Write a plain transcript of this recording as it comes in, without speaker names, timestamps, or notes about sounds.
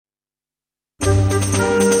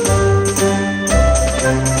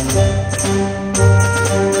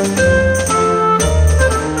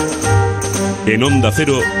En Onda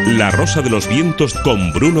Cero, La Rosa de los Vientos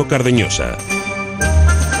con Bruno Cardeñosa.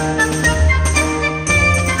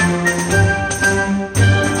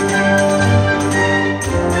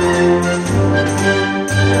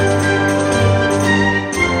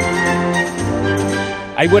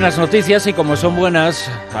 Hay buenas noticias y como son buenas,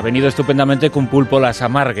 ha venido estupendamente que un pulpo las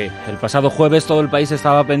amargue. El pasado jueves todo el país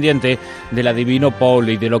estaba pendiente del adivino Paul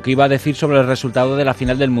y de lo que iba a decir sobre el resultado de la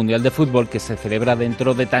final del Mundial de Fútbol que se celebra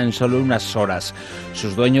dentro de tan solo unas horas.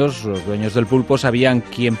 Sus dueños, los dueños del pulpo, sabían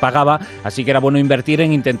quién pagaba, así que era bueno invertir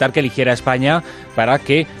en intentar que eligiera a España para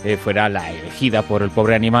que fuera la elegida por el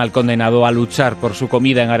pobre animal condenado a luchar por su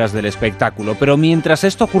comida en aras del espectáculo. Pero mientras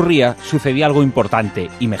esto ocurría, sucedía algo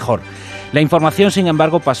importante y mejor. La información, sin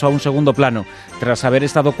embargo, pasó a un segundo plano, tras haber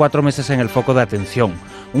estado 4 meses en el foco de atención.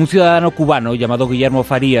 Un ciudadano cubano llamado Guillermo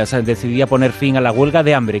Farías decidía poner fin a la huelga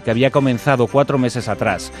de hambre que había comenzado 4 meses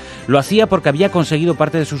atrás. Lo hacía porque había conseguido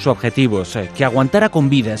parte de sus objetivos. Que aguantara con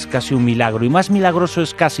vida es casi un milagro, y más milagroso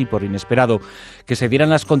es casi, por inesperado, que se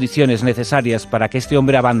dieran las condiciones necesarias para que este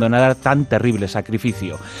hombre abandonara tan terrible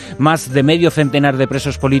sacrificio. Más de medio centenar de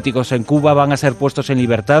presos políticos en Cuba van a ser puestos en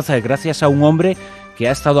libertad gracias a un hombre que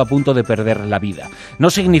ha estado a punto de perder la vida. No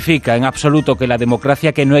significa en absoluto que la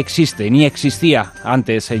democracia, que no existe ni existía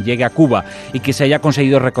antes, llegue a Cuba y que se haya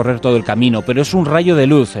conseguido recorrer todo el camino, pero es un rayo de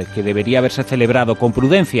luz que debería haberse celebrado con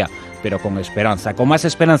prudencia, pero con esperanza, con más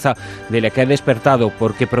esperanza de la que ha despertado,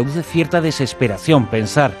 porque produce cierta desesperación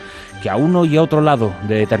pensar que a uno y a otro lado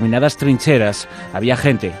de determinadas trincheras había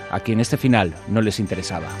gente a quien este final no les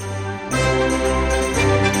interesaba.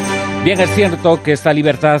 Bien, es cierto que esta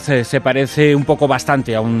libertad se parece un poco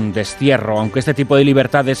bastante a un destierro, aunque este tipo de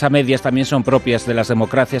libertades a medias también son propias de las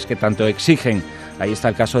democracias que tanto exigen. Ahí está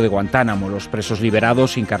el caso de Guantánamo. Los presos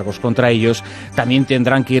liberados sin cargos contra ellos también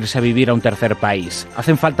tendrán que irse a vivir a un tercer país.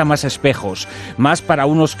 Hacen falta más espejos, más para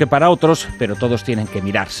unos que para otros, pero todos tienen que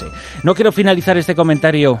mirarse. No quiero finalizar este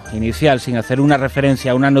comentario inicial sin hacer una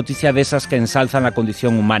referencia a una noticia de esas que ensalzan la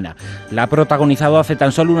condición humana. La ha protagonizado hace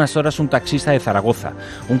tan solo unas horas un taxista de Zaragoza.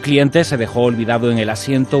 Un cliente se dejó olvidado en el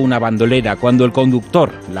asiento una bandolera. Cuando el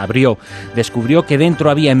conductor la abrió, descubrió que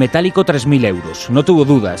dentro había en metálico 3.000 euros. No tuvo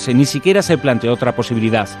dudas, ni siquiera se planteó otra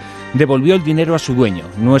posibilidad. Devolvió el dinero a su dueño.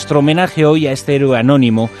 Nuestro homenaje hoy a este héroe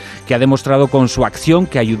anónimo que ha demostrado con su acción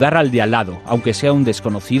que ayudar al de al lado, aunque sea un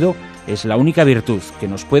desconocido, es la única virtud que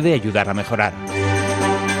nos puede ayudar a mejorar.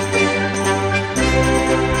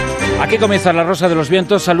 Aquí comienza La Rosa de los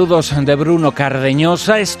Vientos. Saludos de Bruno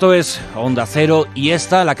Cardeñosa. Esto es Onda Cero y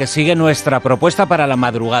esta, la que sigue nuestra propuesta para la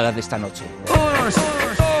madrugada de esta noche.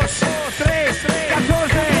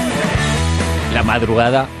 La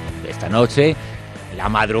madrugada de esta noche, la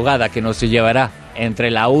madrugada que nos llevará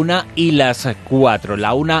entre la 1 y las 4,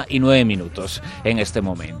 la 1 y 9 minutos en este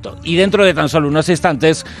momento. Y dentro de tan solo unos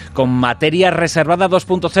instantes, con materia reservada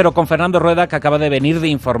 2.0 con Fernando Rueda, que acaba de venir de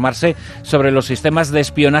informarse sobre los sistemas de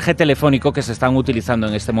espionaje telefónico que se están utilizando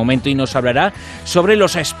en este momento y nos hablará sobre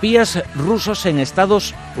los espías rusos en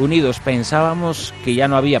Estados Unidos. Pensábamos que ya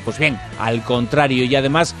no había, pues bien, al contrario, y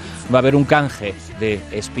además va a haber un canje de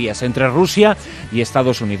espías entre Rusia y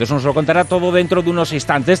Estados Unidos. Nos lo contará todo dentro de unos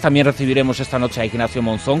instantes. También recibiremos esta noche a Ignacio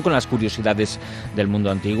Monzón con las curiosidades del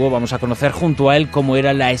mundo antiguo. Vamos a conocer junto a él cómo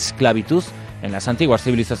era la esclavitud en las antiguas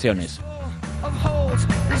civilizaciones.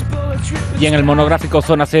 Y en el monográfico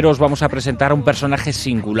Zona Cero os vamos a presentar a un personaje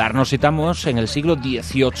singular. Nos citamos en el siglo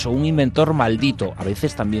XVIII, un inventor maldito, a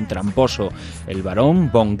veces también tramposo, el barón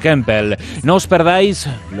von Kempel. No os perdáis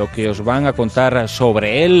lo que os van a contar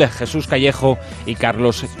sobre él Jesús Callejo y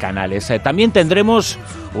Carlos Canales. También tendremos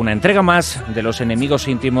una entrega más de los enemigos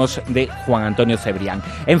íntimos de Juan Antonio Cebrián.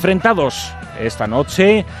 Enfrentados esta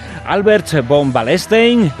noche, Albert von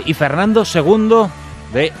Wallenstein y Fernando II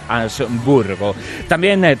de Habsburgo.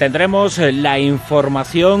 También tendremos la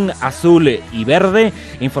información azul y verde,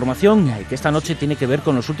 información que esta noche tiene que ver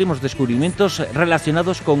con los últimos descubrimientos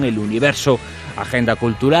relacionados con el universo, agenda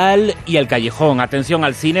cultural y el callejón. Atención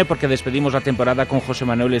al cine, porque despedimos la temporada con José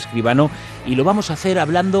Manuel Escribano y lo vamos a hacer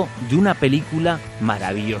hablando de una película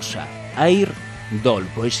maravillosa, Air Doll,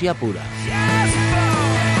 poesía pura.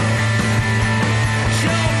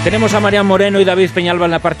 Tenemos a Marian Moreno y David Peñalba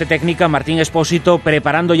en la parte técnica, Martín Espósito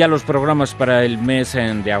preparando ya los programas para el mes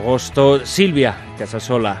de agosto, Silvia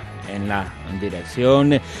Casasola en la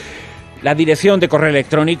dirección. La dirección de correo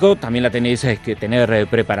electrónico también la tenéis que tener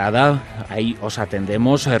preparada. Ahí os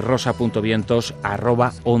atendemos,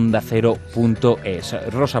 rosa.vientos@ondacero.es.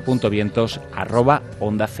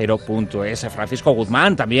 rosa.vientos@ondacero.es. Francisco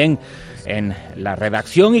Guzmán también en la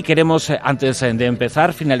redacción y queremos, antes de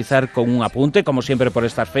empezar, finalizar con un apunte. Como siempre, por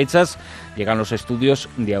estas fechas llegan los estudios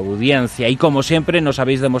de audiencia y como siempre nos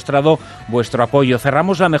habéis demostrado vuestro apoyo.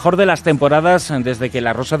 Cerramos la mejor de las temporadas desde que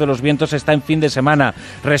La Rosa de los Vientos está en fin de semana.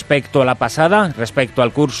 Respecto a la pasada, respecto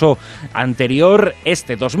al curso anterior,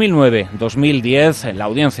 este 2009-2010, la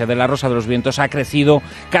audiencia de La Rosa de los Vientos ha crecido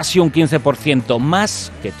casi un 15%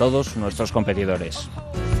 más que todos nuestros competidores.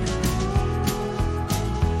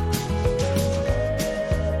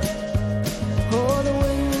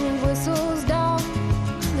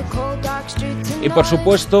 Y por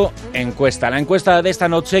supuesto, la encuesta de esta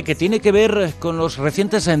noche que tiene que ver con los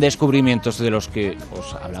recientes descubrimientos de los que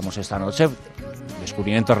os hablamos esta noche.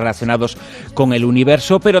 Descubrimientos relacionados con el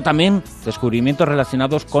universo, pero también descubrimientos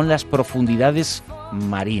relacionados con las profundidades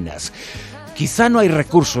marinas. Quizá no hay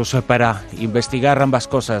recursos para investigar ambas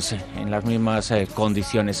cosas en las mismas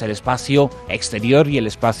condiciones, el espacio exterior y el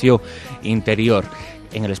espacio interior.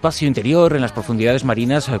 En el espacio interior, en las profundidades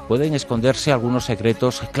marinas, pueden esconderse algunos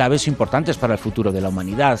secretos claves importantes para el futuro de la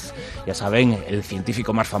humanidad. Ya saben, el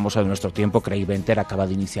científico más famoso de nuestro tiempo, Craig Venter, acaba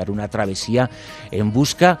de iniciar una travesía en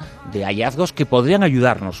busca de hallazgos que podrían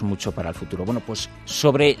ayudarnos mucho para el futuro. Bueno, pues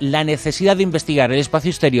sobre la necesidad de investigar el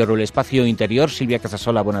espacio exterior o el espacio interior, Silvia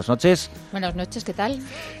Casasola, buenas noches. Buenas noches, ¿qué tal?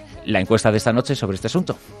 La encuesta de esta noche sobre este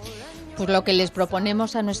asunto. Pues lo que les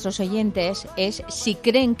proponemos a nuestros oyentes es si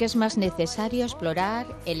creen que es más necesario explorar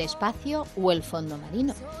el espacio o el fondo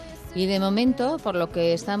marino. Y de momento, por lo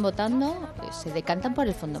que están votando, pues se decantan por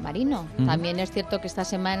el fondo marino. También es cierto que esta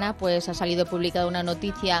semana pues ha salido publicada una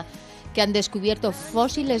noticia que han descubierto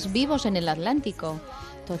fósiles vivos en el Atlántico.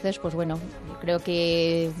 Entonces, pues bueno, creo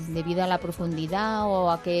que debido a la profundidad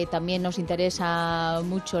o a que también nos interesa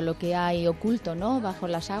mucho lo que hay oculto, ¿no?, bajo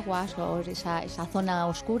las aguas, o esa zona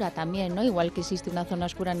oscura también, ¿no? Igual que existe una zona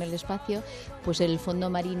oscura en el espacio, pues el fondo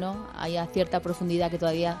marino hay a cierta profundidad que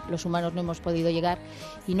todavía los humanos no hemos podido llegar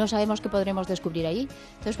y no sabemos qué podremos descubrir allí.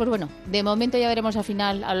 Entonces, pues bueno, de momento ya veremos al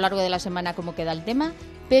final, a lo largo de la semana, cómo queda el tema,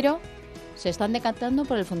 pero se están decantando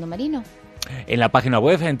por el fondo marino. En la página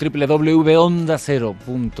web, en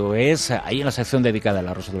www.ondacero.es, ahí en la sección dedicada a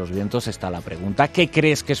La Rosa de los Vientos está la pregunta: ¿qué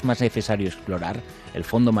crees que es más necesario explorar, el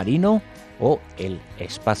fondo marino o el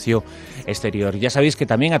espacio exterior? Ya sabéis que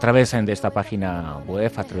también a través de esta página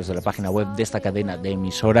web, a través de la página web de esta cadena de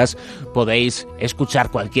emisoras, podéis escuchar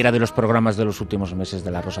cualquiera de los programas de los últimos meses de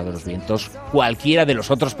La Rosa de los Vientos, cualquiera de los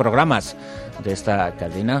otros programas de esta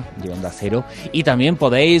cadena de Onda Cero, y también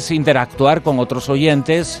podéis interactuar con otros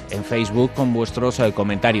oyentes en Facebook con vuestros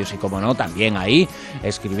comentarios y, como no, también ahí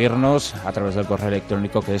escribirnos a través del correo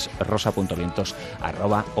electrónico que es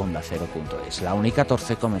rosa.vientos@ondacero.es. La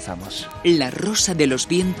 1:14, comenzamos. La Rosa de los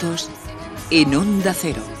Vientos en Onda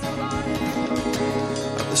Cero.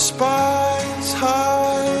 The spies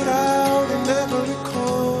hide out in every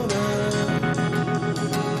corner,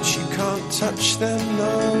 but you can't touch them,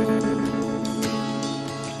 no,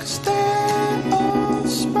 'cause they're all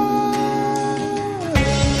spies.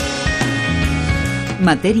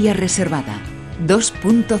 Materia reservada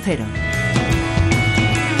 2.0.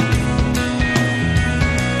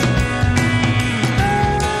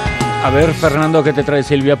 A ver, Fernando, ¿qué te trae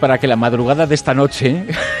Silvia para que la madrugada de esta noche...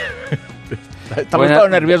 Estamos todos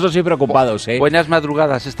nerviosos y preocupados, ¿eh? Buenas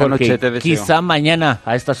madrugadas esta Porque noche, te deseo. quizá mañana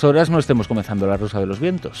a estas horas no estemos comenzando La Rosa de los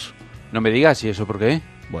Vientos. No me digas, ¿y eso por qué?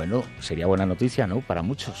 Bueno, sería buena noticia, ¿no?, para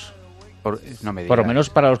muchos. No me digas. Por lo menos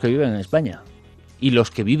para los que viven en España. Y los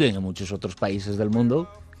que viven en muchos otros países del mundo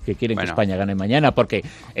que quieren que España gane mañana, porque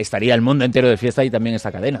estaría el mundo entero de fiesta y también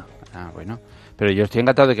esta cadena. Ah, bueno. Pero yo estoy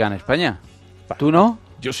encantado de que gane España. ¿Tú no?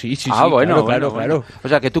 Yo sí, bueno, claro. O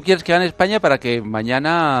sea, que tú quieres que gane España para que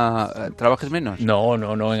mañana trabajes menos. No,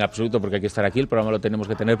 en absoluto, porque hay que estar aquí, el programa lo tenemos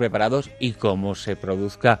que tener preparados y como se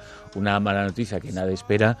produzca una mala noticia que nadie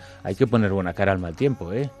espera, hay que poner buena cara al mal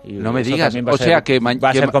tiempo, ¿eh? Y no me digas, o sea, que va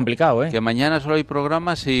a ser complicado, ¿eh? Que mañana solo hay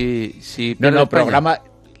programas si programa.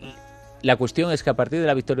 La cuestión es que a partir de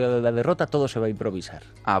la victoria o de la derrota todo se va a improvisar.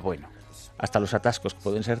 Ah, bueno. Hasta los atascos, que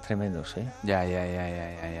pueden ser tremendos, ¿eh? Ya.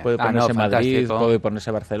 Puede ponerse Madrid, puede ponerse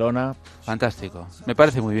Barcelona. Fantástico. Me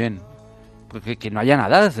parece muy bien. Que no haya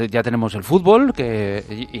nada, ya tenemos el fútbol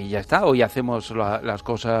y ya está. Hoy hacemos las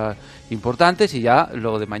cosas importantes y ya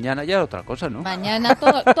lo de mañana ya otra cosa, ¿no? Mañana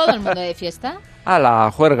todo el mundo de fiesta. A la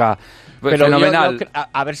juerga. Pero fenomenal.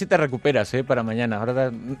 A ver si te recuperas, para mañana.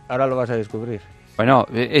 Ahora lo vas a descubrir. Bueno,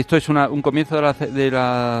 esto es un comienzo de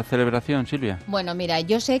la celebración, Silvia. Bueno, mira,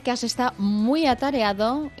 yo sé que has estado muy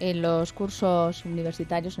atareado en los cursos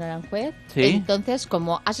universitarios en Aranjuez. Sí. Entonces,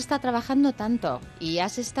 como has estado trabajando tanto y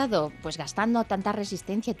has estado pues gastando tanta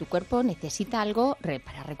resistencia, tu cuerpo necesita algo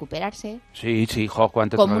para recuperarse. Sí,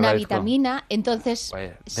 cuánto como te lo una agradezco. vitamina. Entonces,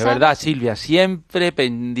 Pues, de ¿sabes? verdad, Silvia, siempre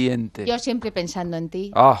pendiente. Yo siempre pensando en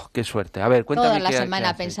ti. ¡Oh, qué suerte! A ver, cuéntame Toda la qué semana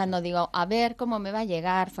haces. pensando, digo, a ver cómo me va a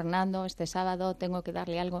llegar Fernando este sábado, tengo que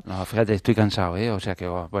darle algo. No, fíjate, estoy cansado, ¿eh? O sea que,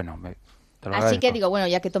 bueno, te lo Así agradezco. que digo, bueno,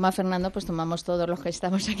 ya que toma Fernando, pues tomamos todos los que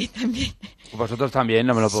estamos aquí también. Vosotros también,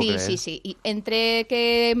 no me lo puedo creer. Sí. Y entre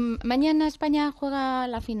que mañana España juega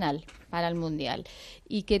la final para el Mundial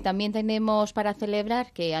y que también tenemos para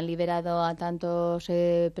celebrar que han liberado a tantos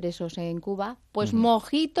presos en Cuba, pues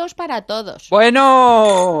mojitos para todos.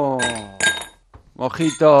 ¡Bueno!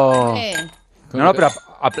 Mojito. No, pero...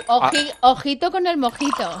 Ojito con el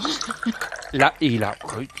mojito.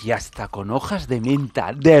 Y hasta con hojas de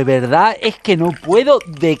menta. De verdad, es que no puedo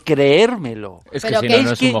de creérmelo. Es Pero que que si no,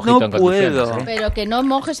 no es es un que mojito no en condiciones, puedo. ¿eh? Pero que no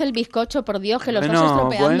mojes el bizcocho, por Dios, que lo estás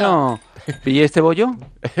estropeando. Bueno. ¿Y este bollo?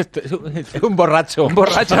 Es un borracho. Un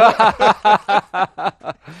borracho.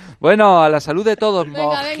 Bueno, a la salud de todos. Venga,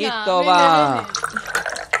 Mojito venga, va. venga.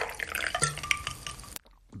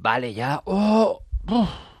 Vale, ya. Oh,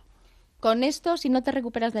 Con esto, si no te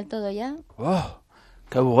recuperas del todo ya...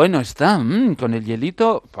 qué bueno está. Con el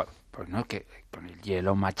hielito. Pues no, que con el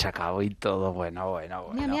hielo machacado y todo. Bueno.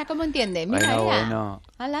 Mira cómo entiende. Mira, Bueno.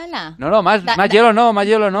 Ala. No, más Da- hielo no.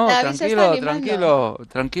 David se está animando.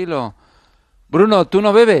 Tranquilo. Bruno, ¿tú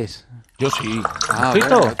no bebes? Yo sí. Ah,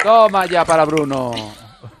 ¿Mojito? bueno, toma ya para Bruno.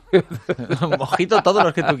 Mojito todos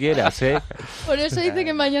los que tú quieras, ¿eh? Por eso dice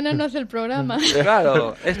que mañana no hace el programa.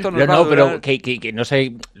 Claro, esto nos va a No, durar... pero que no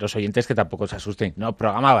sé, los oyentes que tampoco se asusten. No,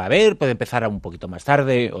 programa va a haber, puede empezar un poquito más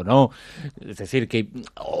tarde o no. Es decir,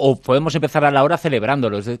 o podemos empezar a la hora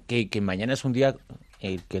celebrándolo. Es decir, que mañana es un día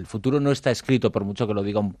que el futuro no está escrito, por mucho que lo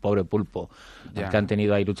diga un pobre pulpo, Ya. que han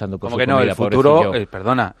tenido ahí luchando por Como su que no, comida, el futuro, pobrecillo.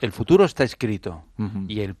 perdona, el futuro está escrito. Ujú.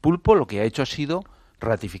 Y el pulpo lo que ha hecho ha sido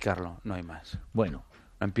ratificarlo, no hay más. Bueno.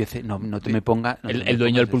 No empiece, no te me ponga... no te El me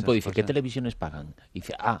dueño del pongas pulpo esas dice, ¿qué cosas. televisiones pagan? Y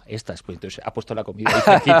dice, estas. Pues entonces ha puesto la comida ahí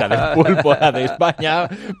cerquita del pulpo, la de España,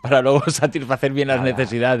 para luego satisfacer bien las Nada.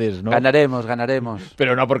 necesidades, ¿no? Ganaremos.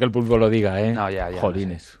 Pero no porque el pulpo lo diga, ¿eh? No, ya.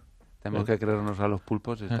 Jolines. Tenemos que creernos a los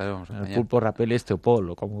pulpos y estaremos El mañana. pulpo Rapel o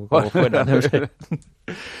Polo, como fuera. No sé.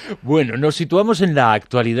 Bueno, nos situamos en la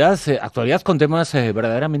actualidad con temas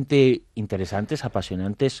verdaderamente interesantes,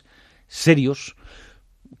 apasionantes, serios,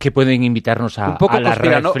 que pueden invitarnos Un poco a la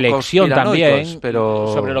reflexión también conspiranoicos,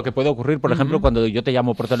 pero... sobre lo que puede ocurrir, por ejemplo, cuando yo te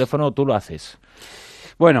llamo por teléfono, tú lo haces.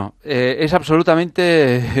 Bueno, es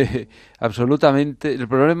absolutamente... El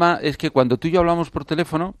problema es que cuando tú y yo hablamos por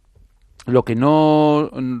teléfono, lo que no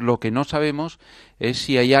sabemos es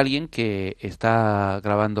si hay alguien que está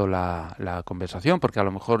grabando la conversación, porque a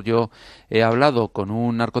lo mejor yo he hablado con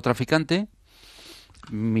un narcotraficante,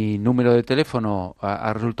 mi número de teléfono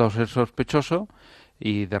ha resultado ser sospechoso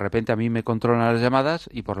y de repente a mí me controlan las llamadas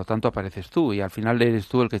y por lo tanto apareces tú y al final eres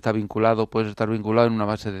tú el que está vinculado, puedes estar vinculado en una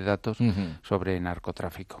base de datos sobre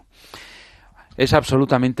narcotráfico. Es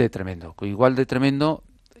absolutamente tremendo, igual de tremendo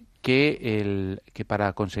que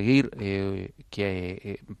para conseguir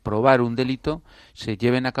probar un delito se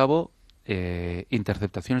lleven a cabo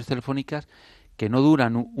interceptaciones telefónicas que no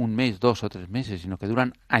duran un mes, 2 o 3 meses, sino que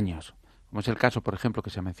duran años. Como es el caso, por ejemplo, que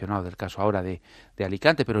se ha mencionado del caso ahora de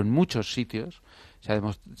Alicante, pero en muchos sitios,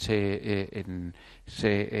 en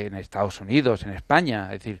Estados Unidos, en España,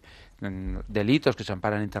 es decir, delitos que se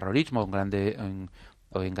amparan en terrorismo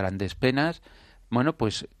o en grandes penas, bueno,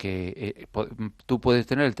 pues que tú puedes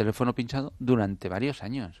tener el teléfono pinchado durante varios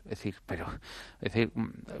años. Es decir,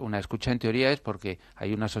 una escucha en teoría es porque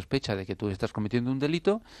hay una sospecha de que tú estás cometiendo un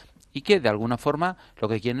delito y que de alguna forma lo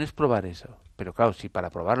que quieren es probar eso. Pero claro, si para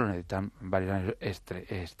probarlo necesitan varios años, es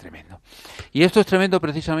tremendo. Y esto es tremendo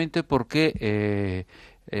precisamente porque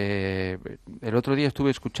el otro día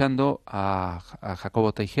estuve escuchando a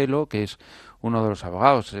Jacobo Teijelo, que es uno de los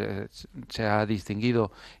abogados, se ha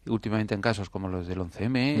distinguido últimamente en casos como los del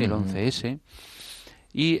 11M, el 11S,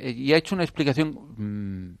 y ha hecho una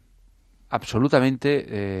explicación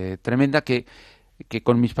absolutamente tremenda que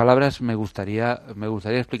con mis palabras me gustaría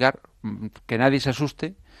explicar, que nadie se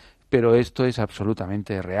asuste, pero esto es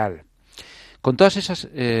absolutamente real. Con todas esas,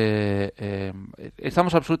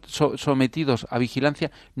 estamos sometidos a vigilancia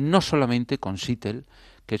no solamente con SITEL,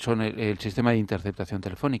 que son el sistema de interceptación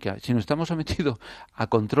telefónica, sino estamos sometidos a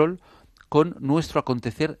control con nuestro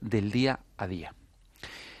acontecer del día a día.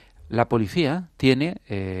 la policía tiene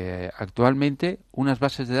actualmente unas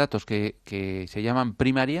bases de datos que se llaman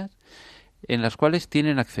primarias, en las cuales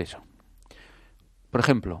tienen acceso. Por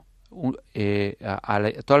ejemplo,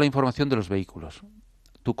 toda la información de los vehículos.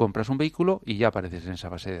 Tú compras un vehículo y ya apareces en esa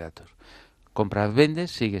base de datos. Compras,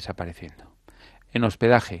 vendes, sigues apareciendo. En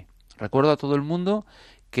hospedaje, recuerdo a todo el mundo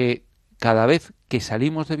que cada vez que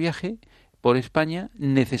salimos de viaje por España,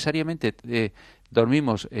 necesariamente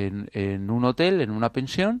dormimos en un hotel, en una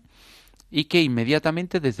pensión, y que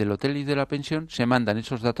inmediatamente desde el hotel y de la pensión se mandan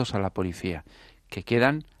esos datos a la policía, que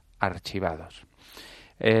quedan archivados.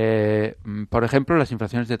 Por ejemplo, las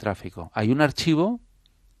infracciones de tráfico. Hay un archivo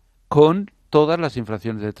con todas las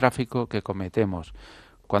infracciones de tráfico que cometemos.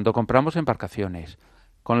 Cuando compramos embarcaciones,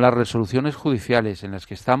 con las resoluciones judiciales en las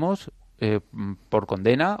que estamos por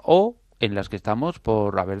condena o en las que estamos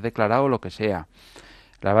por haber declarado lo que sea.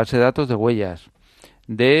 La base de datos de huellas,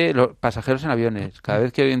 de los pasajeros en aviones. Cada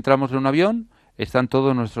vez que entramos en un avión, están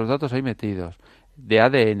todos nuestros datos ahí metidos. De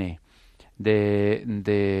ADN.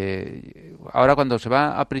 Ahora cuando se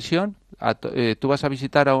va a prisión, tú vas a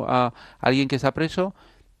visitar a alguien que está preso,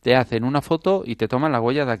 te hacen una foto y te toman la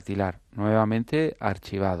huella dactilar. Nuevamente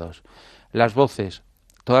archivados. Las voces.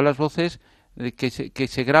 Todas las voces que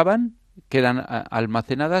se graban quedan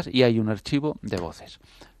almacenadas y hay un archivo de voces.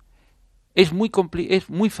 Es muy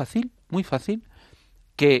fácil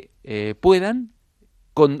que puedan,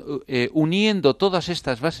 uniendo todas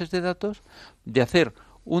estas bases de datos, de hacer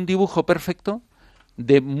un dibujo perfecto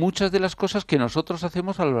de muchas de las cosas que nosotros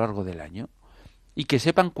hacemos a lo largo del año y que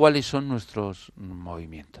sepan cuáles son nuestros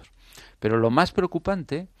movimientos. Pero lo más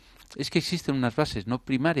preocupante es que existen unas bases no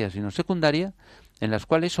primarias sino secundarias en las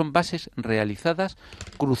cuales son bases realizadas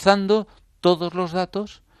cruzando todos los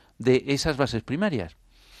datos de esas bases primarias.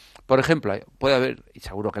 Por ejemplo, puede haber, y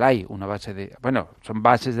seguro que la hay, una base de... Bueno, son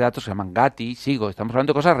bases de datos que se llaman GATI, SIGO, estamos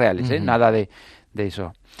hablando de cosas reales, Uh-huh. Nada de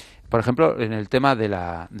eso. Por ejemplo, en el tema de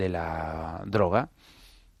la droga,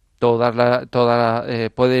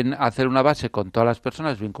 pueden hacer una base con todas las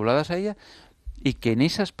personas vinculadas a ella y que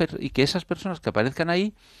esas personas que aparezcan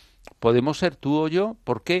ahí podemos ser tú o yo,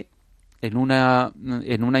 porque en una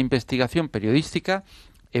investigación periodística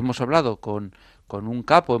hemos hablado con un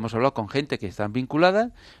capo, hemos hablado con gente que están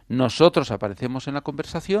vinculada, nosotros aparecemos en la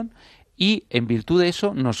conversación y en virtud de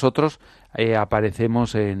eso nosotros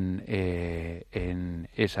aparecemos en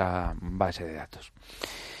esa base de datos.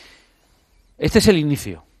 Este es el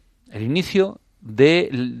inicio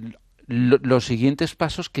de los siguientes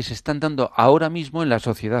pasos que se están dando ahora mismo en la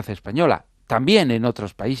sociedad española, también en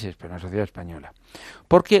otros países, pero en la sociedad española.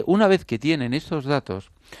 Porque una vez que tienen estos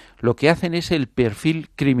datos, lo que hacen es el perfil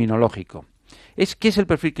criminológico. ¿Qué es el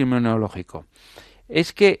perfil criminológico?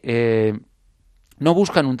 Es que no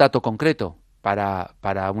buscan un dato concreto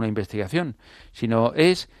para una investigación, sino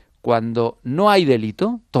es cuando no hay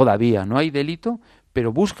delito, todavía no hay delito,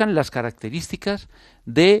 pero buscan las características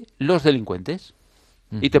de los delincuentes.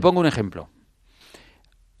 Uh-huh. Y te pongo un ejemplo.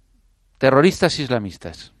 Terroristas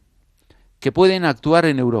islamistas que pueden actuar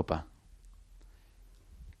en Europa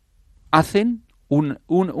hacen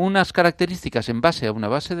unas características en base a una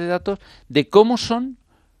base de datos de cómo son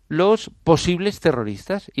los posibles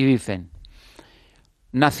terroristas y dicen: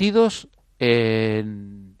 nacidos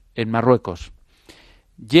en Marruecos,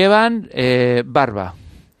 llevan barba,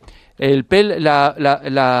 el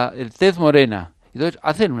tez morena. Entonces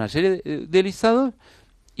hacen una serie de listados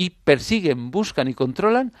y persiguen, buscan y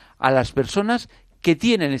controlan a las personas que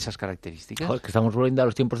tienen esas características. Joder, que estamos volviendo a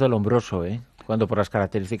los tiempos del Lombroso, cuando por las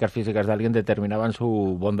características físicas de alguien determinaban su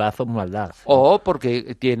bondad o maldad. O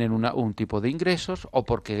porque tienen un tipo de ingresos, o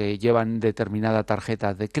porque llevan determinada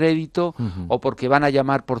tarjeta de crédito, uh-huh, o porque van a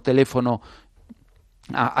llamar por teléfono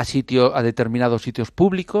a determinados sitios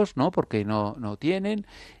públicos, ¿no? Porque no tienen,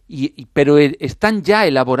 pero están ya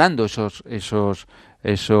elaborando esos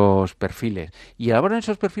perfiles. Y elaboran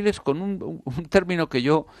esos perfiles con un término que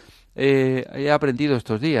yo he aprendido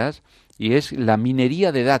estos días, y es la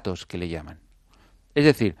minería de datos, que le llaman. Es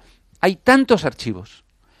decir, hay tantos archivos,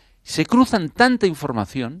 se cruzan tanta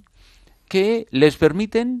información, que les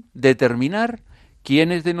permiten determinar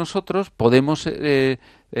quiénes de nosotros podemos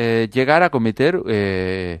llegar a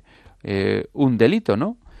cometer un delito,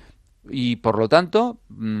 ¿no? Y por lo tanto,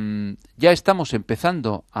 ya estamos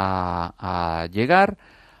empezando a llegar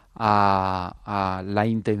a la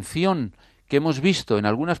intención que hemos visto en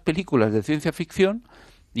algunas películas de ciencia ficción,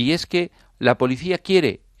 y es que la policía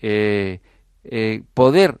quiere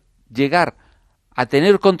poder llegar a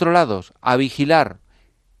tener controlados, a vigilar,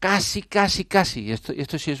 casi,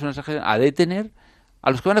 esto sí es una exageración, a detener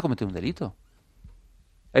a los que van a cometer un delito.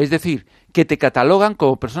 Es decir, que te catalogan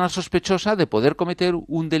como persona sospechosa de poder cometer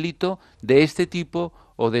un delito de este tipo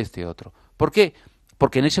o de este otro. ¿Por qué?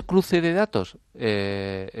 Porque en ese cruce de datos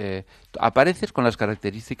apareces con las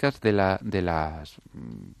características de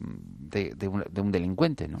un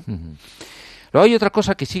delincuente, ¿no? Uh-huh. Luego hay otra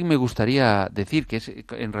cosa que sí me gustaría decir, que es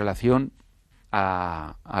en relación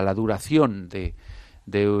a la duración de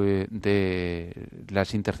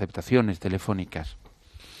las interceptaciones telefónicas.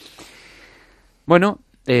 Bueno,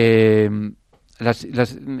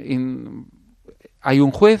 hay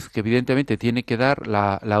un juez que evidentemente tiene que dar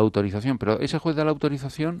la autorización, pero ese juez da la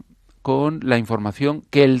autorización con la información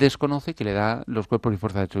que él desconoce, que le da los cuerpos y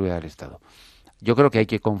fuerzas de seguridad del Estado. Yo creo que hay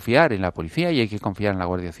que confiar en la policía y hay que confiar en la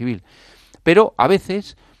Guardia Civil. Pero a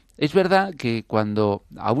veces es verdad que cuando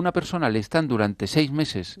a una persona le están durante 6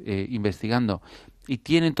 meses investigando y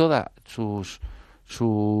tienen todas sus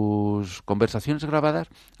conversaciones grabadas,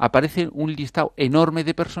 aparece un listado enorme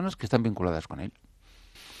de personas que están vinculadas con él.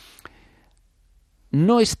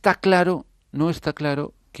 No está claro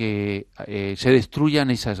que se destruyan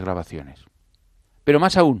esas grabaciones. Pero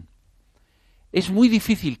más aún, es muy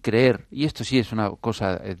difícil creer, y esto sí es una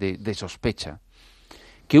cosa de sospecha,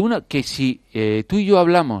 que si tú y yo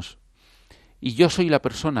hablamos y yo soy la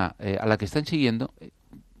persona a la que están siguiendo,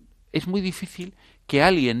 es muy difícil que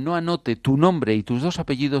alguien no anote tu nombre y tus 2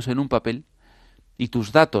 apellidos en un papel y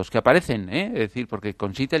tus datos que aparecen, es decir, porque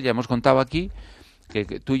con Citel ya hemos contado aquí que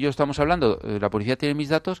tú y yo estamos hablando, la policía tiene mis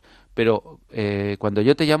datos, pero cuando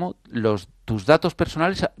yo te llamo, tus datos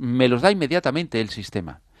personales me los da inmediatamente el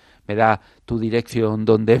sistema. Me da tu dirección,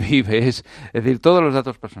 dónde vives, es decir, todos los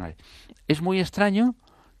datos personales. Es muy extraño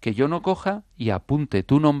que yo no coja y apunte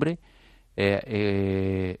tu nombre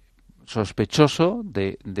sospechoso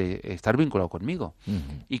de estar vinculado conmigo.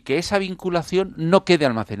 Uh-huh. Y que esa vinculación no quede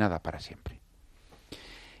almacenada para siempre.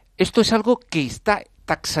 Esto es algo que está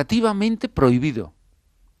taxativamente prohibido.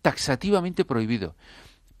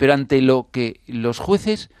 Pero ante lo que los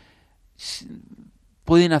jueces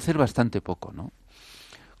pueden hacer bastante poco, ¿no?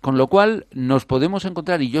 Con lo cual nos podemos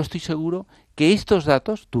encontrar, y yo estoy seguro, que estos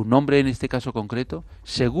datos, tu nombre en este caso concreto,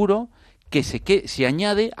 seguro que se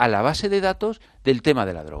añade a la base de datos del tema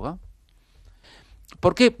de la droga.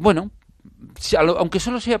 ¿Por qué? Bueno, aunque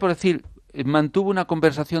solo sea por decir, mantuvo una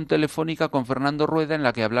conversación telefónica con Fernando Rueda en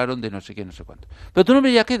la que hablaron de no sé qué, no sé cuánto. Pero tu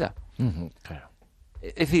nombre ya queda. Uh-huh, claro.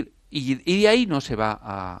 Es decir, y de ahí no se va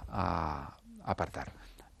a apartar.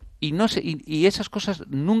 Y esas cosas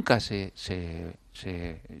nunca se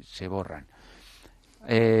borran.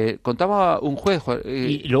 Contaba un juez...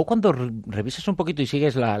 Y luego cuando revisas un poquito y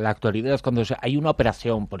sigues la actualidad, cuando hay una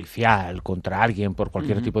operación policial contra alguien por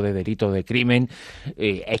cualquier uh-huh. tipo de delito o de crimen,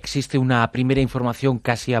 existe una primera información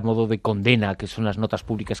casi a modo de condena, que son las notas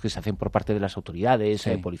públicas que se hacen por parte de las autoridades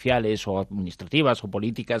sí. Policiales o administrativas o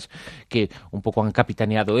políticas que un poco han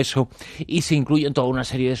capitaneado eso, y se incluyen toda una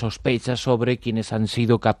serie de sospechas sobre quienes han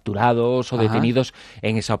sido capturados o uh-huh. detenidos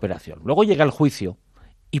en esa operación. Luego llega el juicio.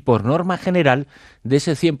 Y por norma general, de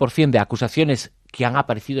ese 100% de acusaciones que han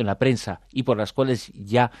aparecido en la prensa y por las cuales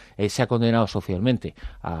ya se ha condenado socialmente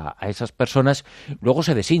a esas personas, luego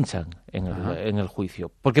se deshinchan en el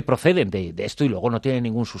juicio, porque proceden de esto y luego no tienen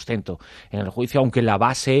ningún sustento en el juicio, aunque la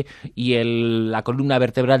base y la columna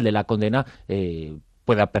vertebral de la condena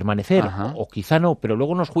pueda permanecer, o quizá no, pero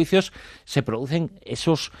luego en los juicios se producen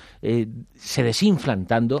esos, se desinflan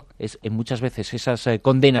tanto muchas veces esas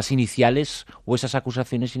condenas iniciales o esas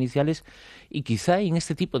acusaciones iniciales, y quizá en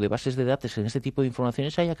este tipo de bases de datos, en este tipo de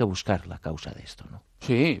informaciones haya que buscar la causa de esto, ¿no?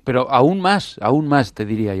 Sí, pero aún más te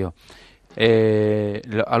diría yo.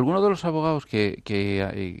 Algunos de los abogados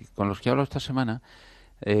que con los que he hablado esta semana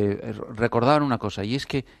recordaban una cosa, y es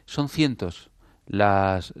que son cientos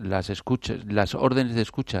las órdenes de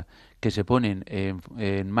escucha que se ponen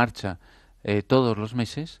en marcha todos los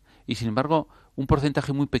meses, y sin embargo un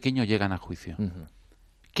porcentaje muy pequeño llegan a juicio. Uh-huh.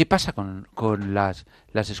 ¿Qué pasa con las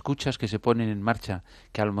escuchas que se ponen en marcha,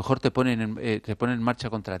 que a lo mejor te ponen en marcha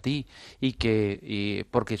contra ti y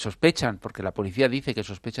porque sospechan, porque la policía dice que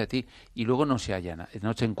sospecha de ti, y luego no se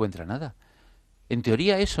encuentra nada? En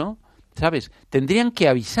teoría eso, ¿sabes? Tendrían que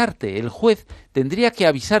avisarte, el juez tendría que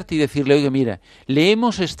avisarte y decirle, oye, mira, le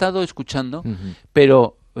hemos estado escuchando, uh-huh.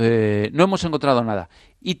 pero no hemos encontrado nada.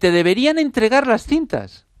 Y te deberían entregar las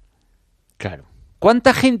cintas. Claro.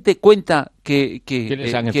 ¿Cuánta gente cuenta que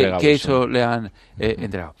eso le han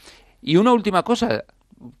entregado? Y una última cosa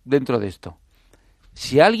dentro de esto.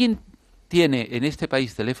 Si alguien tiene en este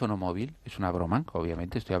país teléfono móvil, es una broma,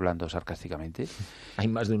 obviamente, estoy hablando sarcásticamente. ¿Hay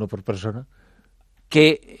más de uno por persona?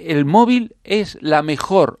 Que el móvil es la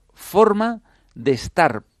mejor forma de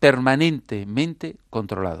estar permanentemente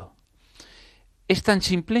controlado. Es tan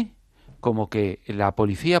simple como que la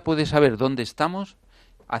policía puede saber dónde estamos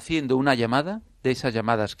haciendo una llamada, de esas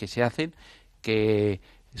llamadas que se hacen, que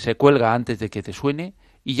se cuelga antes de que te suene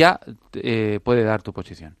y ya puede dar tu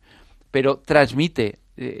posición. Pero transmite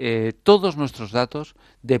todos nuestros datos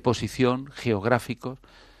de posición, geográficos,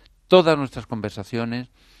 todas nuestras conversaciones,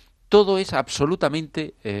 todo es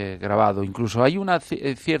absolutamente grabado. Incluso hay una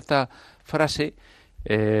cierta frase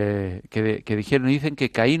que dicen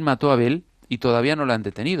que Caín mató a Abel y todavía no la han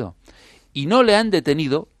detenido. Y no le han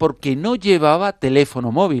detenido porque no llevaba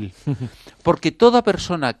teléfono móvil. Porque toda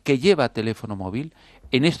persona que lleva teléfono móvil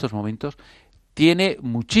en estos momentos tiene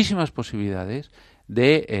muchísimas posibilidades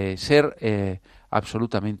de ser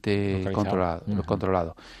absolutamente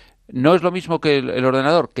controlado. No es lo mismo que el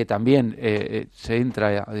ordenador, que también se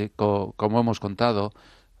entra, como hemos contado,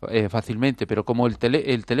 fácilmente, pero como el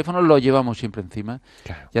teléfono lo llevamos siempre encima,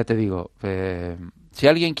 claro. Ya te digo, si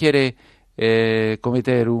alguien quiere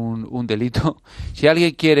cometer un delito, si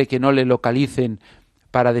alguien quiere que no le localicen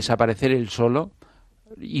para desaparecer él solo,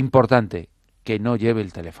 importante, que no lleve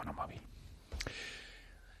el teléfono móvil.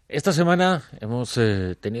 Esta semana hemos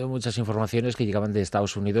tenido muchas informaciones que llegaban de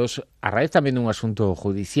Estados Unidos a raíz también de un asunto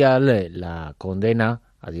judicial, la condena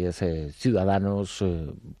a 10 ciudadanos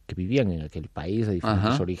que vivían en aquel país de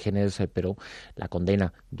diferentes orígenes, pero la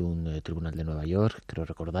condena de un tribunal de Nueva York, creo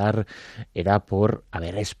recordar, era por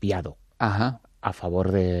haber espiado a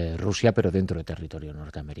favor de Rusia, pero dentro de territorio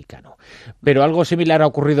norteamericano. Pero algo similar ha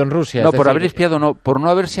ocurrido en Rusia. No, por haber espiado no, por no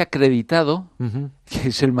haberse acreditado, que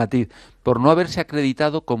es el matiz, por no haberse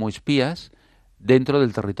acreditado como espías dentro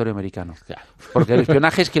del territorio americano. Claro. Porque el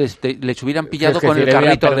espionaje es que les hubieran pillado con el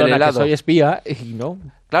carrito del helado. Que soy espía y no.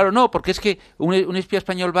 Claro, no, porque es que un espía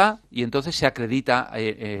español va y entonces se acredita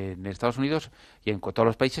en Estados Unidos y en todos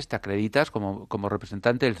los países te acreditas como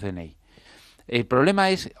representante del CNI. El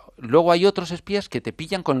problema es, luego hay otros espías que te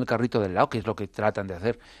pillan con el carrito del helado, que es lo que tratan de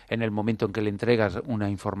hacer en el momento en que le entregas una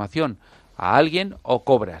información a alguien o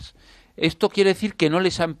cobras. Esto quiere decir que no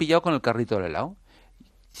les han pillado con el carrito del helado,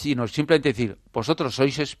 sino simplemente decir, vosotros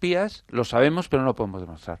sois espías, lo sabemos, pero no lo podemos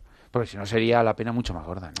demostrar. Porque si no sería la pena mucho más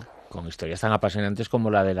gorda, ¿no? Con historias tan apasionantes como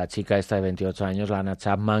la de la chica esta de 28 años, la Anna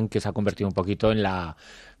Chapman, que se ha convertido un poquito en la...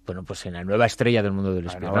 Bueno, pues en la nueva estrella del mundo del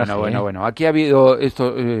espionaje. Bueno. Aquí ha habido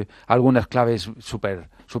algunas claves súper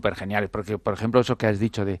geniales, porque, por ejemplo, eso que has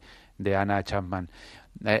dicho de Anna Chapman.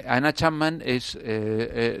 Anna Chapman es...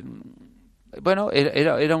 era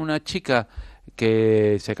una chica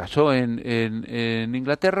que se casó en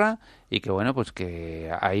Inglaterra y que, bueno, pues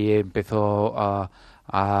que ahí empezó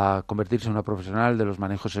a convertirse en una profesional de los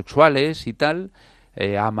manejos sexuales y tal,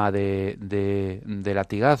 ama de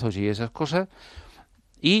latigazos y esas cosas.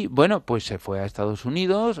 Y bueno, pues se fue a Estados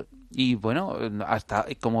Unidos y bueno, hasta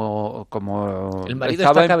como el marido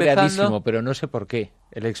está cabreadísimo, pero no sé por qué,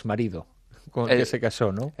 el exmarido con el que se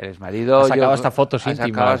casó, ¿no? El exmarido ha sacado hasta fotos íntimas. Ha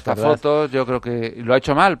sacado hasta fotos, yo creo que lo ha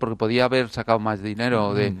hecho mal porque podía haber sacado más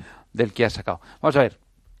dinero del que ha sacado. Vamos a ver,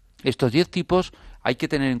 estos 10 tipos hay que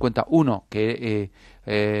tener en cuenta, uno, que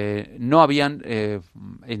no habían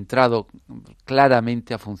entrado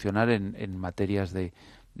claramente a funcionar en materias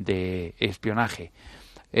de espionaje.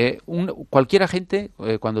 Cualquier agente,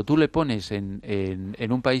 cuando tú le pones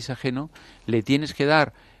en un país ajeno, le tienes que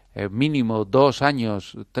dar mínimo 2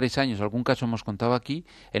 años, 3 años, algún caso hemos contado aquí,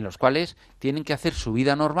 en los cuales tienen que hacer su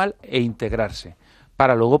vida normal e integrarse,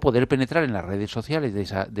 para luego poder penetrar en las redes sociales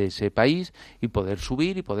de ese país y poder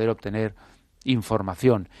subir y poder obtener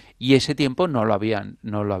información. Y ese tiempo no lo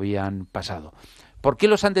habían pasado. ¿Por qué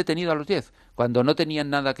los han detenido a los 10? Cuando no tenían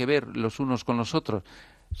nada que ver los unos con los otros.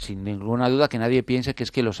 Sin ninguna duda que nadie piense que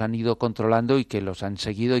es que los han ido controlando y que los han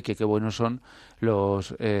seguido y que qué buenos son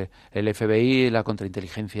el FBI y la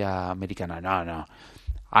contrainteligencia americana. No.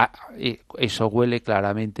 Eso huele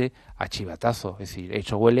claramente a chivatazo. Es decir,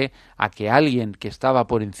 eso huele a que alguien que estaba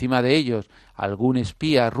por encima de ellos, algún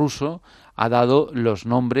espía ruso, ha dado los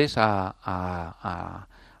nombres al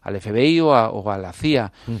FBI o a la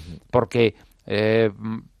CIA. Porque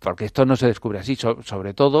esto no se descubre así,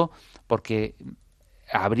 sobre todo porque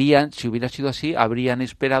si hubiera sido así, habrían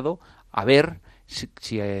esperado a ver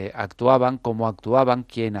si actuaban, cómo actuaban,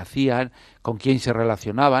 quién hacían, con quién se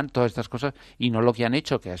relacionaban, todas estas cosas, y no lo que han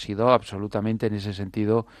hecho, que ha sido absolutamente en ese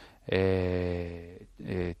sentido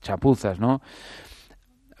chapuzas, ¿no?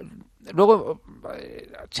 Luego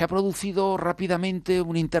se ha producido rápidamente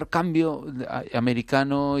un intercambio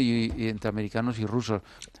americano y entre americanos y rusos.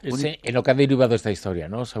 En lo que ha derivado esta historia,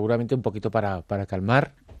 ¿no? Seguramente un poquito para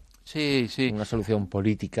calmar. Sí. Una solución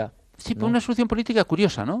política. Sí, ¿no? Una solución política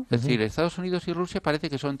curiosa, ¿no? Es decir, Estados Unidos y Rusia parece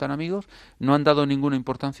que son tan amigos, no han dado ninguna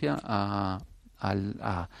importancia a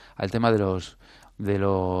al tema de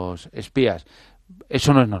los espías.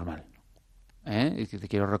 Eso no es normal. Y te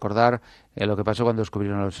quiero recordar lo que pasó cuando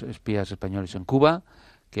descubrieron los espías españoles en Cuba,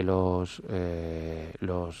 que los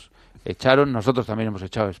echaron. Nosotros también hemos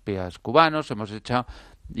echado espías cubanos,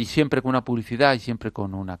 y siempre con una publicidad y siempre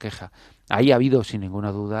con una queja. Ahí ha habido, sin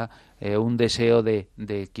ninguna duda, un deseo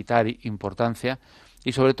de quitar importancia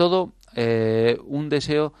y, sobre todo, un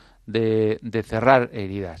deseo de cerrar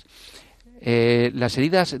heridas. Las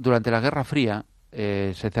heridas durante la Guerra Fría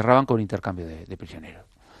se cerraban con intercambio de prisioneros.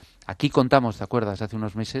 Aquí contamos, ¿te acuerdas?, hace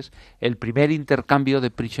unos meses, el primer intercambio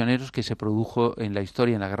de prisioneros que se produjo en la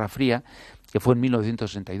historia en la Guerra Fría, que fue en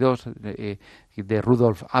 1962, de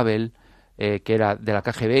Rudolf Abel, que era de la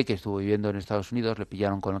KGB, que estuvo viviendo en Estados Unidos, le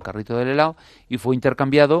pillaron con el carrito del helado, y fue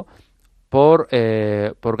intercambiado por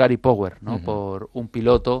Gary Power, ¿no? Uh-huh. Por un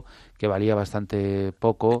piloto que valía bastante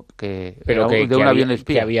poco, pero de un avión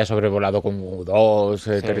espía. Que había sobrevolado con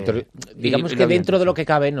U-2, territorio. Digamos que dentro de lo que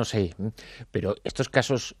cabe, no sé, pero estos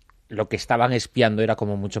casos, lo que estaban espiando era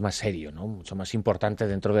como mucho más serio, ¿no? Mucho más importante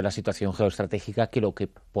dentro de la situación geoestratégica que lo que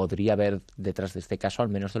podría haber detrás de este caso, al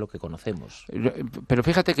menos de lo que conocemos. Pero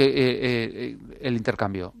fíjate que el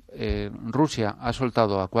intercambio, Rusia ha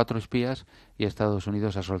soltado a 4 espías y Estados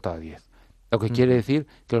Unidos ha soltado a 10. Lo que quiere decir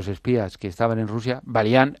que los espías que estaban en Rusia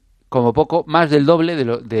valían como poco más del doble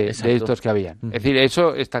de estos que habían. Es decir,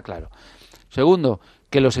 eso está claro. Segundo,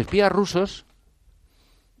 que los espías rusos,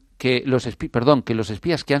 que los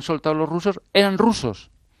espías que han soltado los rusos eran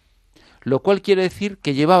rusos, lo cual quiere decir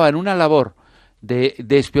que llevaban una labor de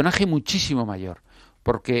espionaje muchísimo mayor,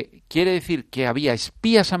 porque quiere decir que había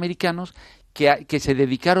espías americanos que se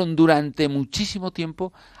dedicaron durante muchísimo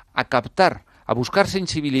tiempo a captar, a buscar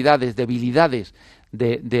sensibilidades, debilidades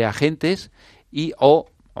de agentes o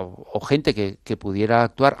gente que pudiera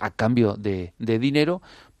actuar a cambio de dinero,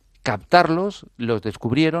 captarlos, los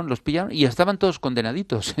descubrieron, los pillaron y estaban todos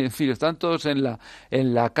condenaditos, es decir, estaban todos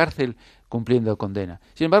en la cárcel cumpliendo condena.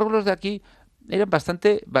 Sin embargo, los de aquí eran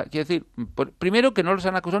bastante, quiero decir, primero que no los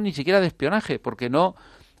han acusado ni siquiera de espionaje, porque no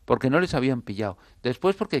les habían pillado.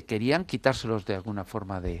 Después porque querían quitárselos de alguna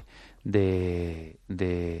forma de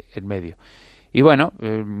en medio. Y bueno,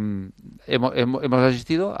 hemos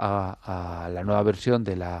asistido a la nueva versión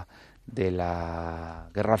de la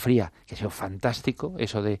Guerra Fría, que ha sido fantástico,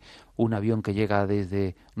 eso de un avión que llega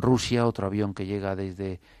desde Rusia, otro avión que llega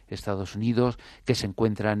desde Estados Unidos, que se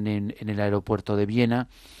encuentran en el aeropuerto de Viena,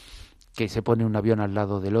 que se pone un avión al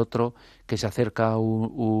lado del otro, que se acerca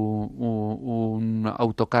un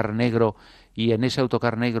autocar negro y en ese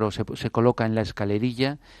autocar negro se coloca en la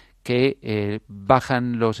escalerilla, que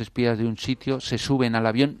bajan los espías de un sitio, se suben al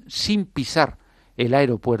avión sin pisar el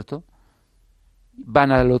aeropuerto,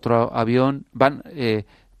 van al otro avión,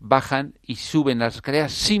 bajan y suben las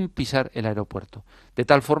escaleras sin pisar el aeropuerto. De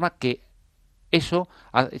tal forma que eso,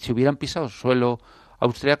 si hubieran pisado suelo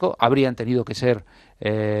austriaco, habrían tenido que ser,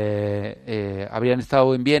 habrían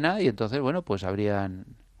estado en Viena y entonces, bueno, pues habría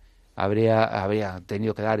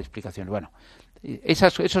tenido que dar explicaciones. Bueno,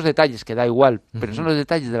 esos detalles que da igual, pero son los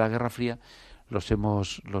detalles de la Guerra Fría, los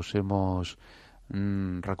hemos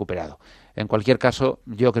recuperado. En cualquier caso,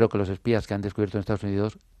 yo creo que los espías que han descubierto en Estados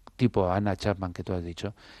Unidos, tipo Anna Chapman que tú has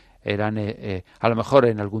dicho, eran a lo mejor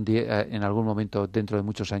en algún momento dentro de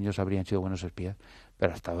muchos años habrían sido buenos espías,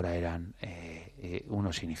 pero hasta ahora eran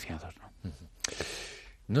unos iniciados, ¿no?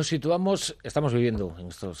 Nos situamos, estamos viviendo en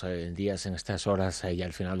estos días, en estas horas, ya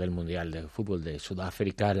al final del Mundial de Fútbol de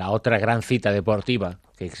Sudáfrica. La otra gran cita deportiva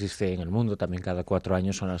que existe en el mundo, también cada 4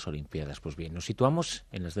 años, son las Olimpiadas. Pues bien, nos situamos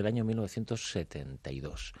en las del año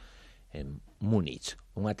 1972, en Múnich.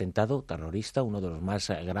 Un atentado terrorista, uno de los más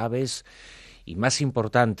graves y más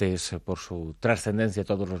importantes por su trascendencia a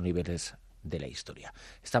todos los niveles de la historia.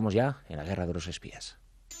 Estamos ya en la Guerra de los Espías.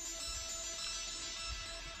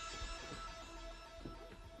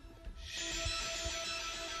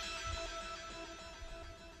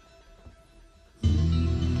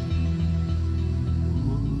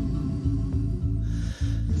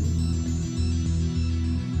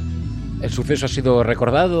 El suceso ha sido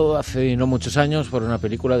recordado hace no muchos años por una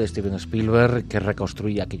película de Steven Spielberg que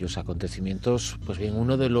reconstruye aquellos acontecimientos. Pues bien,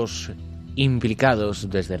 uno de los implicados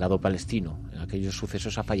desde el lado palestino en aquellos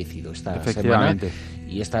sucesos ha fallecido esta semana,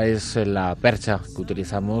 y esta es la percha que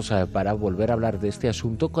utilizamos para volver a hablar de este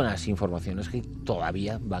asunto con las informaciones que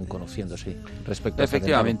todavía van conociéndose respecto a este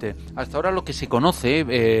tema. Efectivamente, hasta ahora lo que se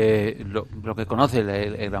conoce, lo que conoce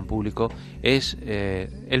el gran público es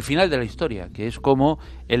el final de la historia, que es cómo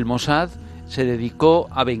el Mossad se dedicó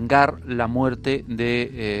a vengar la muerte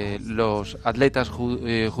de los atletas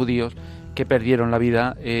judíos que perdieron la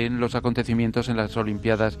vida en los acontecimientos en las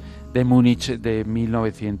Olimpiadas de Múnich de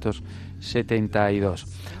 1972.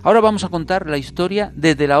 Ahora vamos a contar la historia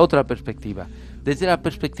desde la otra perspectiva, desde la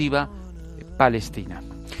perspectiva palestina.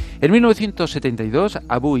 En 1972,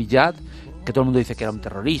 Abu Iyad, que todo el mundo dice que era un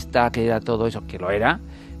terrorista, que era todo eso, que lo era,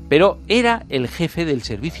 pero era el jefe del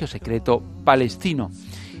servicio secreto palestino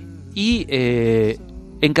y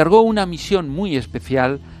encargó una misión muy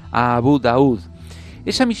especial a Abu Daoud.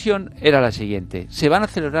 Esa misión era la siguiente: se van a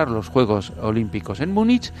celebrar los Juegos Olímpicos en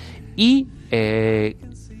Múnich y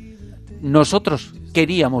nosotros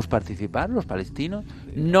queríamos participar, los palestinos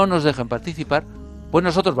no nos dejan participar, pues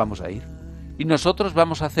nosotros vamos a ir. Y nosotros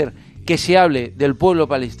vamos a hacer que se hable del pueblo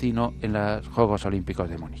palestino en los Juegos Olímpicos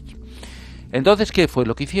de Múnich. Entonces, ¿qué fue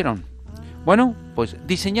lo que hicieron? Bueno, pues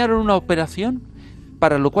diseñaron una operación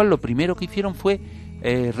para lo cual lo primero que hicieron fue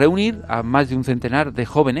reunir a más de un centenar de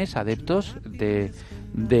jóvenes adeptos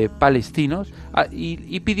de palestinos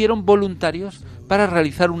y pidieron voluntarios para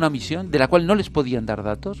realizar una misión de la cual no les podían dar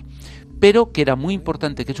datos, pero que era muy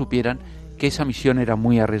importante que supieran que esa misión era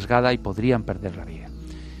muy arriesgada y podrían perder la vida.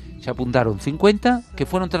 Se apuntaron 50 que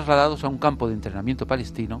fueron trasladados a un campo de entrenamiento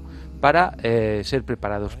palestino para ser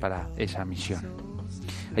preparados para esa misión.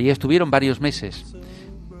 Allí estuvieron varios meses,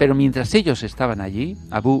 pero mientras ellos estaban allí,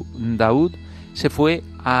 Abu Daoud se fue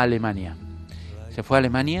a Alemania. Se fue a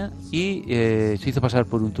Alemania y se hizo pasar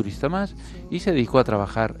por un turista más y se dedicó a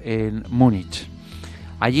trabajar en Múnich.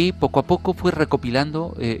 Allí poco a poco fue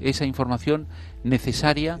recopilando esa información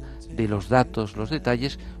necesaria de los datos, los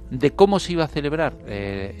detalles de cómo se iba a celebrar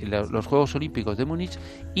los Juegos Olímpicos de Múnich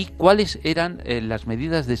y cuáles eran las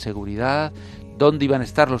medidas de seguridad, dónde iban a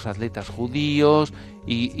estar los atletas judíos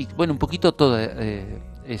y bueno, un poquito toda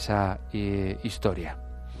esa historia.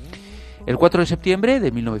 El 4 de septiembre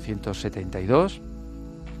de 1972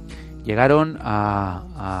 llegaron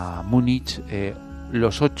a Múnich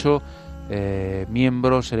los 8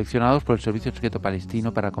 miembros seleccionados por el Servicio Secreto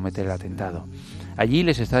Palestino para cometer el atentado. Allí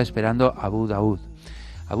les estaba esperando Abu Daoud.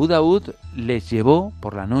 Abu Daoud les llevó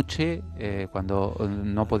por la noche, cuando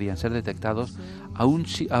no podían ser detectados, a un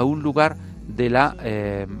lugar de la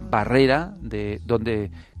barrera de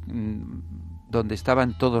donde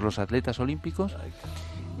estaban todos los atletas olímpicos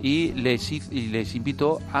y les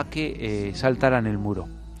invitó a que saltaran el muro.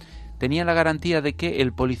 Tenían la garantía de que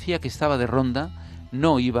el policía que estaba de ronda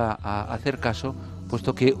no iba a hacer caso,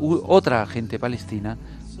 puesto que otra agente palestina,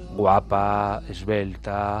 guapa,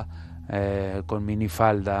 esbelta, con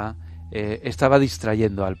minifalda, estaba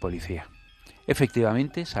distrayendo al policía.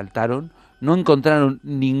 Efectivamente, saltaron, no encontraron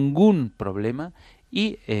ningún problema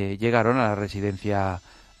y llegaron a la residencia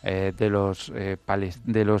de los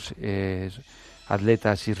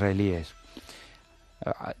atletas israelíes.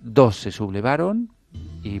 2 se sublevaron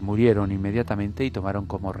y murieron inmediatamente y tomaron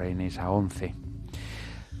como rehenes a 11.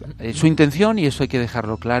 Su intención, y eso hay que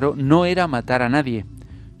dejarlo claro, no era matar a nadie.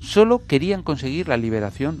 Solo querían conseguir la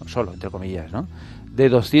liberación, solo entre comillas, ¿no?, de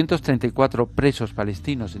 234 presos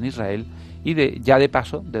palestinos en Israel y ya de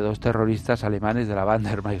paso de 2 terroristas alemanes de la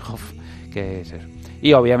banda Meinhof, que es eso.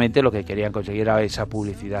 Y obviamente lo que querían conseguir era esa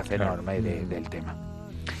publicidad enorme del tema.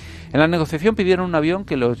 En la negociación pidieron un avión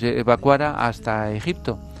que los evacuara hasta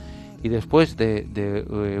Egipto y después de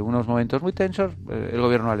unos momentos muy tensos, el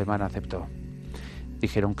gobierno alemán aceptó.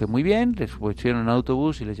 Dijeron que muy bien, les pusieron un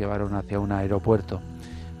autobús y les llevaron hacia un aeropuerto,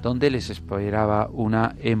 donde les esperaba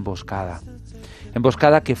una emboscada.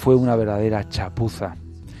 Emboscada que fue una verdadera chapuza,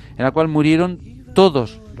 en la cual murieron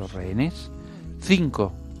todos los rehenes,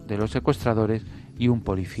 5 de los secuestradores y un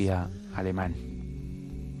policía alemán.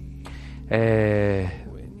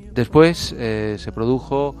 Después se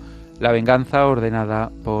produjo la venganza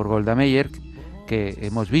ordenada por Golda Meir, que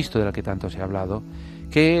hemos visto, de la que tanto se ha hablado,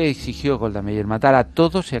 que exigió Golda Meir matar a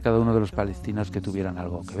todos y a cada uno de los palestinos que tuvieran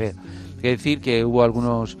algo que ver. Quiere decir que hubo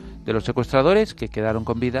algunos de los secuestradores que quedaron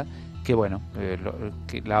con vida, que bueno,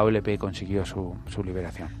 que la OLP consiguió su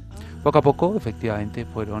liberación. Poco a poco, efectivamente,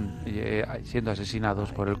 fueron siendo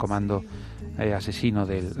asesinados por el comando asesino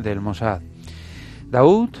del Mossad.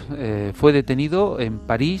 Daoud fue detenido en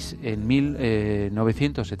París en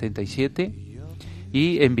 1977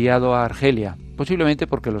 y enviado a Argelia, posiblemente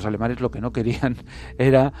porque los alemanes lo que no querían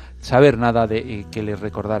era saber nada de que les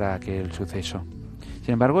recordara aquel suceso.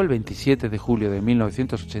 Sin embargo, el 27 de julio de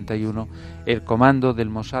 1981, el comando del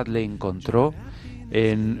Mossad le encontró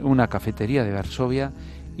en una cafetería de Varsovia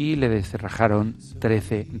y le descerrajaron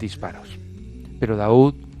 13 disparos. Pero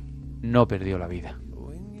Daoud no perdió la vida.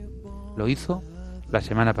 Lo hizo la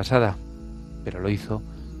semana pasada, pero lo hizo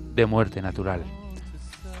de muerte natural,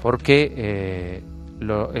 porque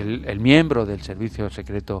el miembro del servicio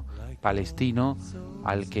secreto palestino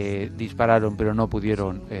al que dispararon pero no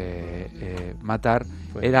pudieron matar,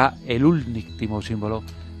 era el último símbolo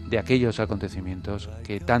de aquellos acontecimientos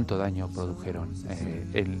que tanto daño produjeron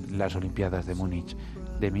en las Olimpiadas de Múnich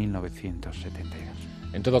de 1972.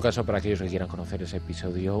 En todo caso, para aquellos que quieran conocer ese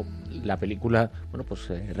episodio, la película, bueno, pues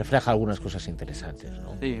refleja algunas cosas interesantes,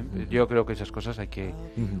 ¿no? Sí, yo creo que esas cosas hay que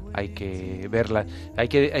verlas. Hay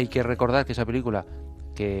que recordar que esa película,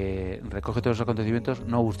 que recoge todos los acontecimientos,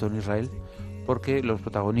 no gustó en Israel, porque los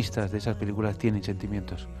protagonistas de esas películas tienen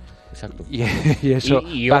sentimientos. Exacto. Y eso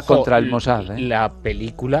va ojo, contra el Mossad, ¿eh? La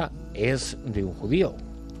película es de un judío.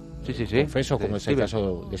 Sí. Confeso, como es el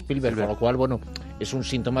caso de Spielberg, con lo cual, bueno, es un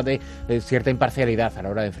síntoma de cierta imparcialidad a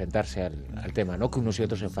la hora de enfrentarse al tema, ¿no? Que unos y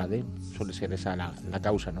otros se enfaden, suele ser esa la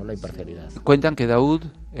causa, ¿no? La imparcialidad. Cuentan que Daoud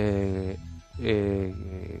se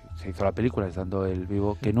hizo la película estando él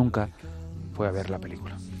vivo, que nunca fue a ver la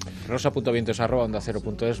película.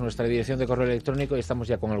 rosa.vientos@onda0.es, nuestra dirección de correo electrónico, y estamos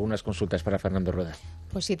ya con algunas consultas para Fernando Rueda.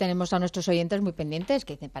 Pues sí, tenemos a nuestros oyentes muy pendientes,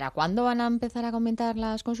 que dicen, ¿para cuándo van a empezar a comentar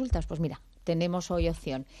las consultas? Pues mira, tenemos hoy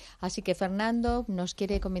opción. Así que Fernando nos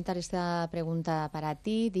quiere comentar esta pregunta para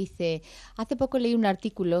ti. Dice, hace poco leí un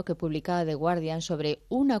artículo que publicaba The Guardian sobre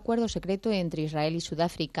un acuerdo secreto entre Israel y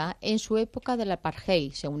Sudáfrica en su época del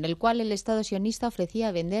apartheid, según el cual el Estado sionista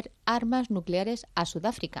ofrecía vender armas nucleares a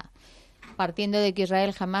Sudáfrica. Partiendo de que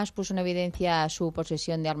Israel jamás puso en evidencia su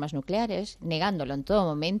posesión de armas nucleares, negándolo en todo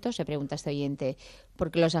momento, se pregunta este oyente,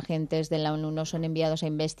 ¿por qué los agentes de la ONU no son enviados a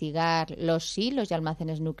investigar los silos y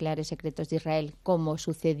almacenes nucleares secretos de Israel, como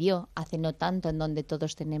sucedió hace no tanto, en donde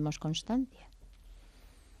todos tenemos constancia?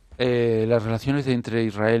 Las relaciones entre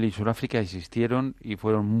Israel y Sudáfrica existieron y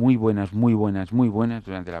fueron muy buenas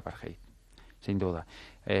durante el apartheid, sin duda.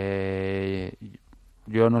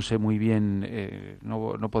 Yo no sé muy bien,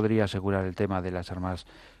 no podría asegurar el tema de las armas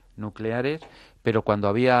nucleares, pero cuando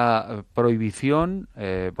había prohibición,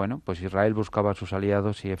 pues Israel buscaba a sus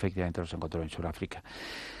aliados y efectivamente los encontró en Sudáfrica.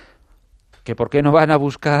 ¿Que por qué no van a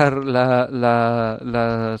buscar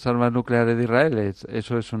las armas nucleares de Israel?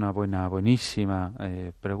 Eso es una buenísima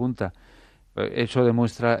pregunta. Eso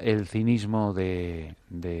demuestra el cinismo de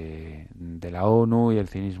la ONU y el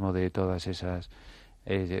cinismo de todas esas,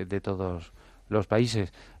 de todos los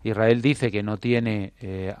países. Israel dice que no tiene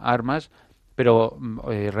armas, pero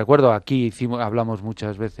recuerdo aquí hablamos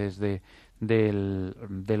muchas veces del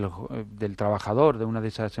trabajador de una de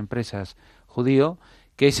esas empresas judío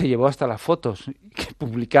que se llevó hasta las fotos, que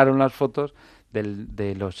publicaron las fotos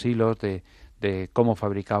de los silos de cómo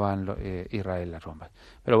fabricaban Israel las bombas.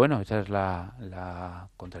 Pero bueno, esa es la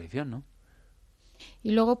contradicción, ¿no?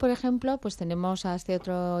 Y luego, por ejemplo, pues tenemos a este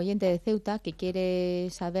otro oyente de Ceuta que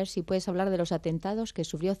quiere saber si puedes hablar de los atentados que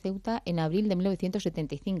sufrió Ceuta en abril de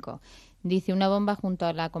 1975. Dice, una bomba junto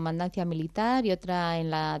a la comandancia militar y otra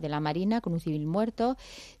en la de la Marina con un civil muerto.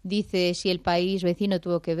 Dice si el país vecino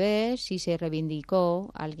tuvo que ver, si se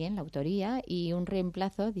reivindicó alguien la autoría, y un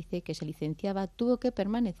reemplazo, dice, que se licenciaba, tuvo que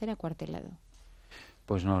permanecer acuartelado.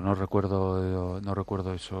 Pues no recuerdo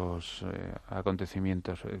esos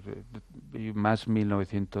acontecimientos. Y más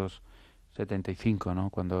 1975, ¿no?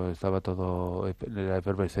 Cuando estaba todo la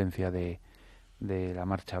efervescencia de la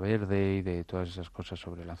Marcha Verde y de todas esas cosas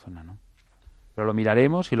sobre la zona, ¿no? Pero lo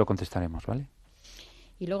miraremos y lo contestaremos, ¿vale?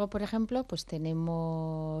 Y luego, por ejemplo, pues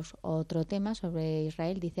tenemos otro tema sobre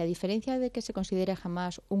Israel. Dice, a diferencia de que se considere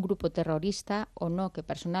jamás un grupo terrorista o no, que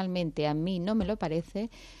personalmente a mí no me lo parece,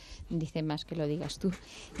 dice, más que lo digas tú.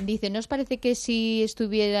 Dice, ¿no os parece que si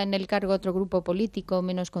estuviera en el cargo otro grupo político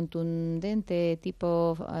menos contundente,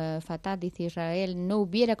 tipo Fatah, dice Israel, no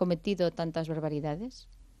hubiera cometido tantas barbaridades?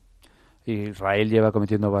 Israel lleva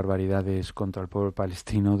cometiendo barbaridades contra el pueblo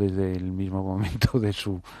palestino desde el mismo momento de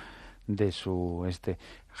su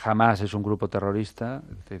jamás es un grupo terrorista,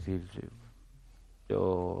 es decir,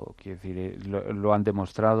 lo han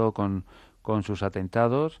demostrado con sus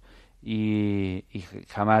atentados. Y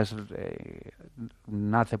jamás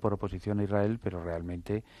nace por oposición a Israel, pero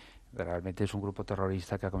realmente es un grupo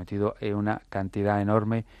terrorista que ha cometido una cantidad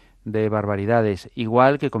enorme de barbaridades,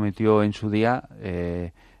 igual que cometió en su día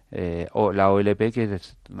la OLP, que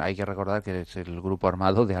hay que recordar que es el grupo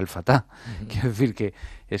armado de Al-Fatah. Uh-huh. Quiero decir que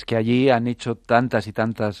es que allí han hecho tantas y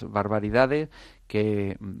tantas barbaridades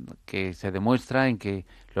que se demuestra en que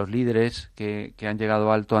los líderes que han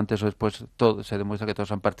llegado alto antes o después, se demuestra que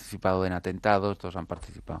todos han participado en atentados, todos han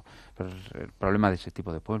participado. Pero es el problema de ese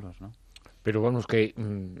tipo de pueblos, ¿no? Pero vamos, que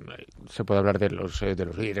se puede hablar de los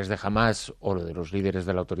líderes de Hamas o de los líderes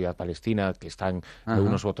de la Autoridad Palestina, que están en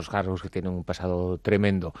unos u otros cargos, que tienen un pasado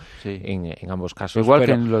tremendo en ambos casos. Igual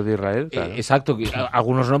pero, que en lo de Israel, claro. Exacto,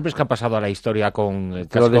 algunos nombres que han pasado a la historia con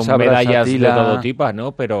medallas de todo tipo,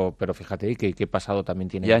 ¿no? Pero fíjate qué pasado también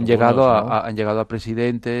tienen. Y han llegado a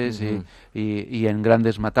presidentes y en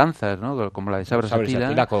grandes matanzas, ¿no? Como la de Sabra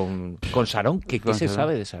Shatila con Sharon. ¿Qué se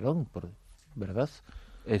sabe de Sharon, verdad?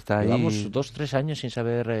 Llevamos 2-3 años sin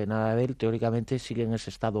saber nada de él. Teóricamente sigue en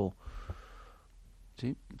ese estado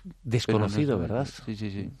desconocido, ¿verdad?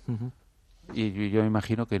 Sí. Y yo me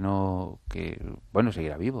imagino que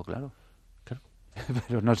seguirá vivo, claro.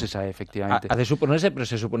 Pero no se sabe efectivamente. Ha de suponerse, pero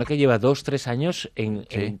se supone que lleva 2-3 años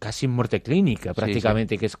en casi muerte clínica,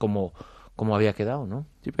 prácticamente, que es como había quedado, ¿no?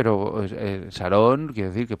 Sí, pero Sharon, quiero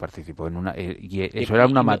decir que participó en una... y eso era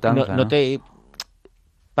una matanza, ¿no? ¿Te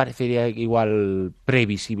parecería igual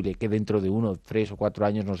previsible que dentro de 1, 3 o 4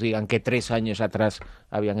 años nos digan que 3 años atrás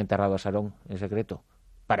habían enterrado a Sharon en secreto?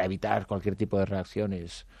 Para evitar cualquier tipo de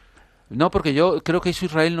reacciones. No, porque yo creo que eso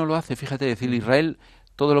Israel no lo hace, fíjate, decir, Israel,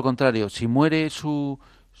 todo lo contrario, si muere su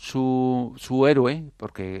héroe,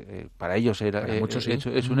 porque para ellos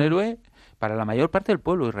es un héroe, para la mayor parte del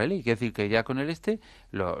pueblo israelí, quiere decir que ya con el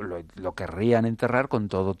lo querrían enterrar con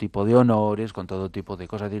todo tipo de honores, con todo tipo de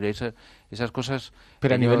cosas, esas cosas.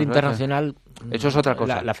 Pero a nivel internacional, eso es otra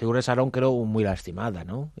cosa. La figura de Sharon creo muy lastimada,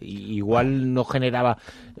 ¿no? Y igual no generaba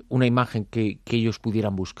una imagen que ellos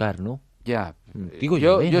pudieran buscar, ¿no? Ya, digo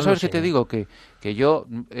yo sabes que te digo que yo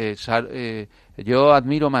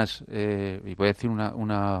admiro más y voy a decir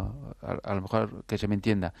a lo mejor que se me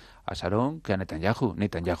entienda, a Sharon que a Netanyahu.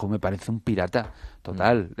 Netanyahu me parece un pirata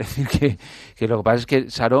total. Es decir que lo que pasa es que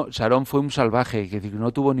Sharon fue un salvaje, que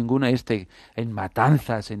no tuvo ninguna en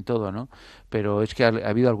matanzas, en todo, ¿no? Pero es que ha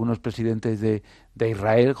habido algunos presidentes de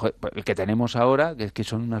Israel, el que tenemos ahora, que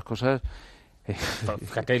son unas cosas.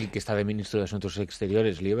 Fíjate, el que está de ministro de Asuntos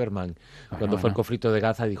Exteriores, Lieberman, cuando fue el conflicto de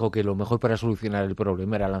Gaza, dijo que lo mejor para solucionar el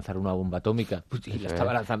problema era lanzar una bomba atómica. Y la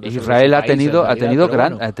estaba lanzando. Israel ha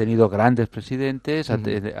tenido grandes presidentes,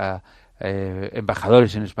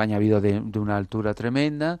 embajadores en España ha habido de una altura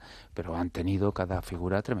tremenda, pero han tenido cada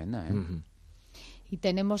figura tremenda, ¿eh? Y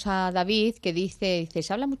tenemos a David que dice,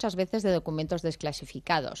 se habla muchas veces de documentos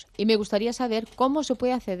desclasificados y me gustaría saber cómo se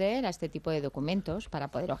puede acceder a este tipo de documentos para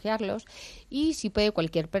poder hojearlos y si puede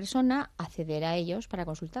cualquier persona acceder a ellos para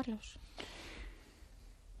consultarlos.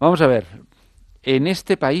 Vamos a ver, en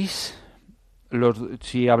este país,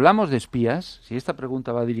 si hablamos de espías, si esta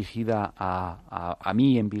pregunta va dirigida a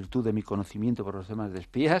mí en virtud de mi conocimiento por los temas de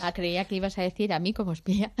espías... creía que ibas a decir a mí como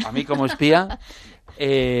espía. A mí como espía...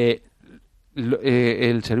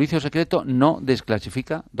 el servicio secreto no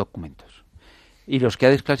desclasifica documentos y los que ha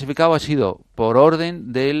desclasificado ha sido por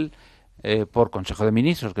orden por Consejo de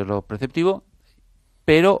Ministros, que es lo preceptivo,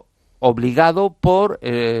 pero obligado por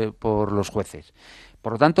los jueces.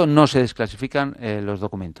 Por lo tanto, no se desclasifican los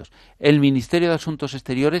documentos. El Ministerio de Asuntos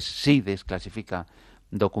Exteriores sí desclasifica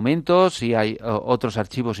documentos y hay otros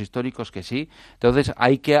archivos históricos que sí. Entonces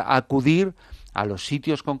hay que acudir a los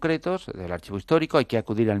sitios concretos del archivo histórico, hay que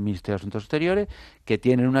acudir al Ministerio de Asuntos Exteriores, que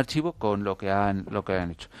tienen un archivo con lo que han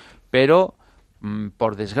hecho. Pero,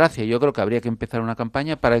 por desgracia, yo creo que habría que empezar una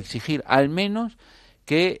campaña para exigir al menos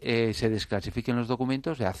que se desclasifiquen los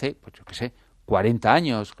documentos de hace, pues yo qué sé, 40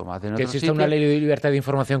 años, como hacen otros sitios. Que exista una ley de libertad de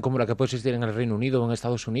información como la que puede existir en el Reino Unido o en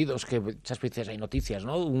Estados Unidos, que muchas veces hay noticias,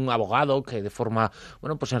 ¿no? Un abogado que de forma,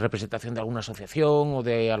 pues en representación de alguna asociación o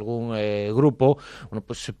de algún grupo,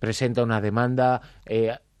 pues presenta una demanda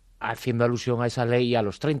haciendo alusión a esa ley a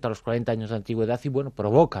los 30, a los 40 años de antigüedad y,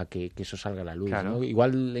 provoca que eso salga a la luz, claro. ¿no?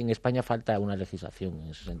 Igual en España falta una legislación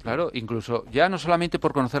en ese sentido. Claro, incluso ya no solamente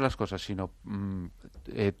por conocer las cosas, sino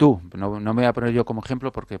tú, no me voy a poner yo como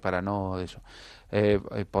ejemplo porque para no eso.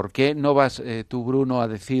 ¿Por qué no vas tú, Bruno, a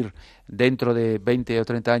decir dentro de 20 o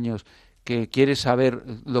 30 años que quieres saber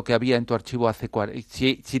lo que había en tu archivo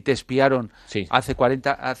si te espiaron hace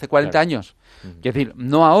 40 claro. años? Es decir,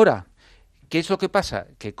 no ahora. ¿Qué es lo que pasa?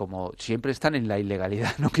 Que como siempre están en la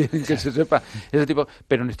ilegalidad, no quieren que se sepa ese tipo,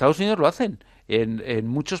 pero en Estados Unidos lo hacen. En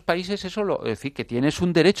muchos países es decir, que tienes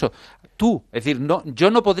un derecho. Tú, es decir,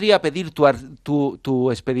 yo no podría pedir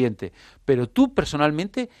tu expediente, pero tú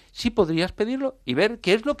personalmente sí podrías pedirlo y ver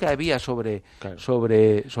qué es lo que había sobre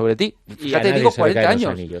ti. Fíjate, digo 40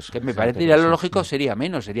 años, anillos, que me parecería lo lógico sería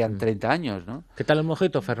menos, serían 30 años, ¿no? ¿Qué tal el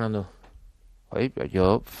mojito, Fernando? Oye,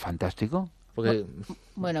 yo, fantástico. Porque...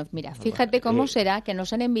 Bueno, mira, fíjate cómo será que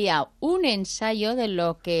nos han enviado un ensayo de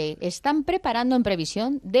lo que están preparando en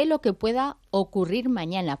previsión de lo que pueda ocurrir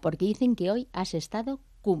mañana, porque dicen que hoy has estado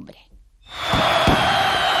cumbre.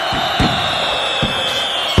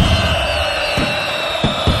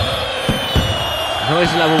 No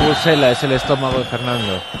es la bubucela, es el estómago de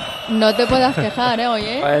Fernando. No te puedas quejar,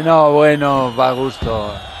 hoy, Bueno, va a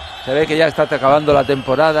gusto. Se ve que ya está acabando la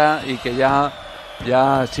temporada y que ya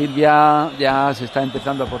Silvia ya se está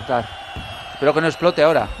empezando a portar. Espero que no explote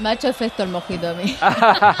ahora. Me ha hecho efecto el mojito a mí.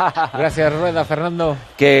 Gracias, Rueda, Fernando.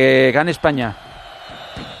 Que gane España.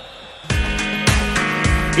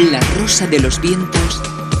 La rosa de los vientos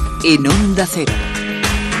en Onda Cero.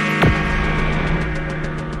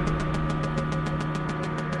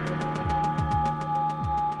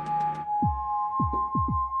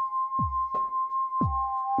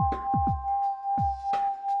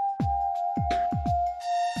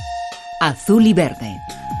 Azul y verde.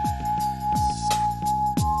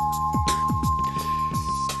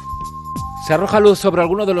 Se arroja luz sobre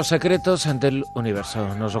alguno de los secretos del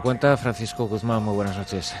universo. Nos lo cuenta Francisco Guzmán. Muy buenas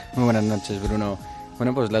noches. Muy buenas noches, Bruno.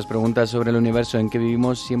 Bueno, pues las preguntas sobre el universo en que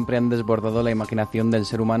vivimos siempre han desbordado la imaginación del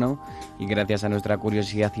ser humano y gracias a nuestra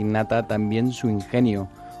curiosidad innata también su ingenio.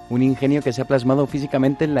 Un ingenio que se ha plasmado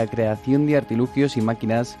físicamente en la creación de artilugios y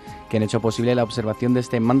máquinas que han hecho posible la observación de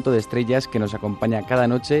este manto de estrellas que nos acompaña cada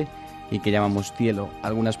noche y que llamamos cielo.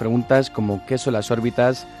 Algunas preguntas como ¿qué son las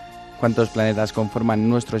órbitas? ¿Cuántos planetas conforman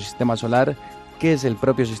nuestro sistema solar? ¿Qué es el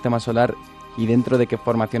propio sistema solar? ¿Y dentro de qué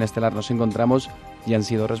formación estelar nos encontramos? Ya han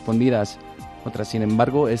sido respondidas. Otras, sin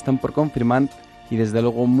embargo, están por confirmar y desde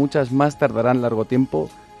luego muchas más tardarán largo tiempo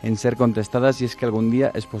en ser contestadas si es que algún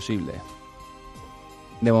día es posible.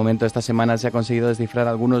 De momento, esta semana se ha conseguido descifrar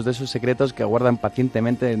algunos de esos secretos que aguardan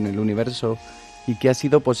pacientemente en el universo y que ha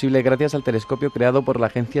sido posible gracias al telescopio creado por la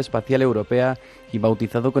Agencia Espacial Europea y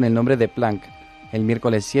bautizado con el nombre de Planck. El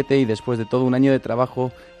miércoles 7, y después de todo un año de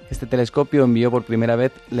trabajo, este telescopio envió por primera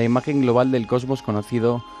vez la imagen global del cosmos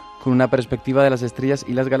conocido, con una perspectiva de las estrellas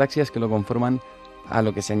y las galaxias que lo conforman, a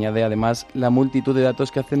lo que se añade además la multitud de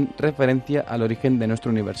datos que hacen referencia al origen de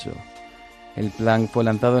nuestro universo. El Planck fue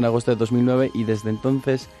lanzado en agosto de 2009 y desde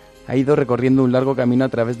entonces ha ido recorriendo un largo camino a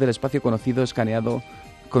través del espacio conocido, escaneado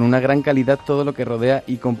con una gran calidad todo lo que rodea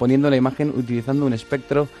y componiendo la imagen utilizando un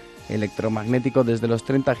espectro electromagnético desde los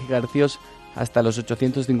 30 GHz hasta los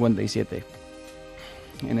 857.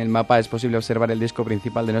 En el mapa es posible observar el disco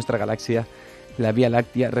principal de nuestra galaxia, la Vía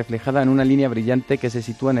Láctea, reflejada en una línea brillante que se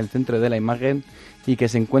sitúa en el centro de la imagen y que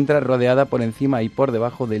se encuentra rodeada por encima y por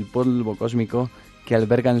debajo del polvo cósmico que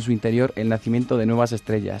alberga en su interior el nacimiento de nuevas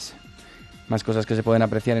estrellas. Más cosas que se pueden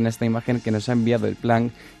apreciar en esta imagen que nos ha enviado el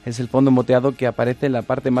Planck es el fondo moteado que aparece en la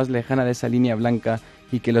parte más lejana de esa línea blanca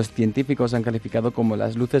y que los científicos han calificado como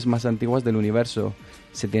las luces más antiguas del universo.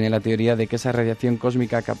 Se tiene la teoría de que esa radiación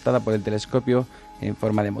cósmica captada por el telescopio en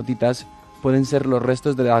forma de motitas pueden ser los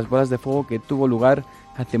restos de las bolas de fuego que tuvo lugar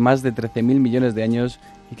hace más de 13.000 millones de años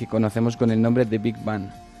y que conocemos con el nombre de Big Bang.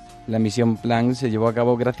 La misión Planck se llevó a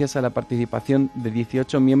cabo gracias a la participación de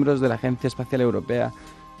 18 miembros de la Agencia Espacial Europea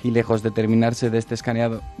y lejos de terminarse de este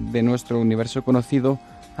escaneado de nuestro universo conocido,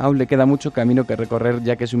 aún le queda mucho camino que recorrer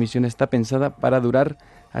ya que su misión está pensada para durar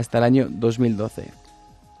hasta el año 2012.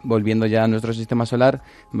 Volviendo ya a nuestro sistema solar,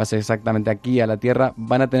 más exactamente aquí a la Tierra,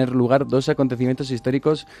 van a tener lugar dos acontecimientos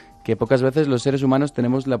históricos que pocas veces los seres humanos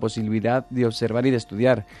tenemos la posibilidad de observar y de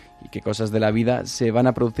estudiar, y que cosas de la vida se van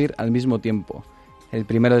a producir al mismo tiempo. El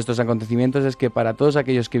primero de estos acontecimientos es que para todos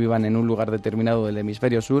aquellos que vivan en un lugar determinado del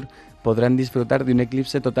hemisferio sur podrán disfrutar de un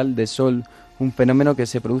eclipse total de Sol, un fenómeno que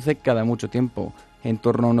se produce cada mucho tiempo, en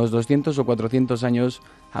torno a unos 200 o 400 años,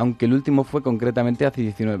 aunque el último fue concretamente hace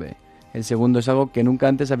 19. El segundo es algo que nunca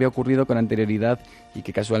antes había ocurrido con anterioridad y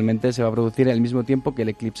que casualmente se va a producir al mismo tiempo que el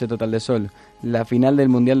eclipse total de Sol, la final del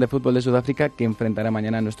Mundial de Fútbol de Sudáfrica que enfrentará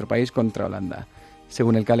mañana a nuestro país contra Holanda.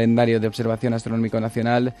 Según el calendario de observación astronómico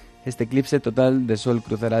nacional, este eclipse total de Sol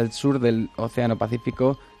cruzará el sur del Océano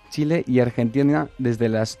Pacífico, Chile y Argentina desde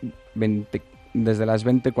las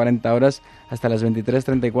 20:40 horas hasta las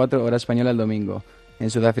 23:34 hora española el domingo. En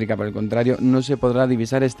Sudáfrica, por el contrario, no se podrá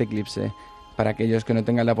divisar este eclipse. Para aquellos que no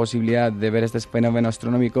tengan la posibilidad de ver este fenómeno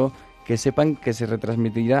astronómico, que sepan que se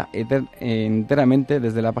retransmitirá enteramente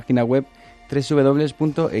desde la página web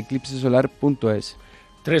www.eclipsesolar.es.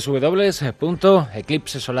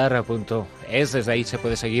 www.eclipsesolar.es. Desde ahí se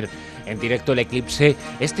puede seguir en directo el eclipse.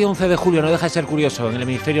 Este 11 de julio no deja de ser curioso. En el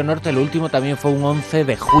hemisferio norte el último también fue un 11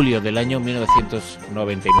 de julio del año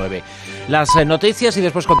 1999. Las noticias y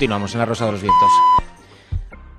después continuamos en La Rosa de los Vientos.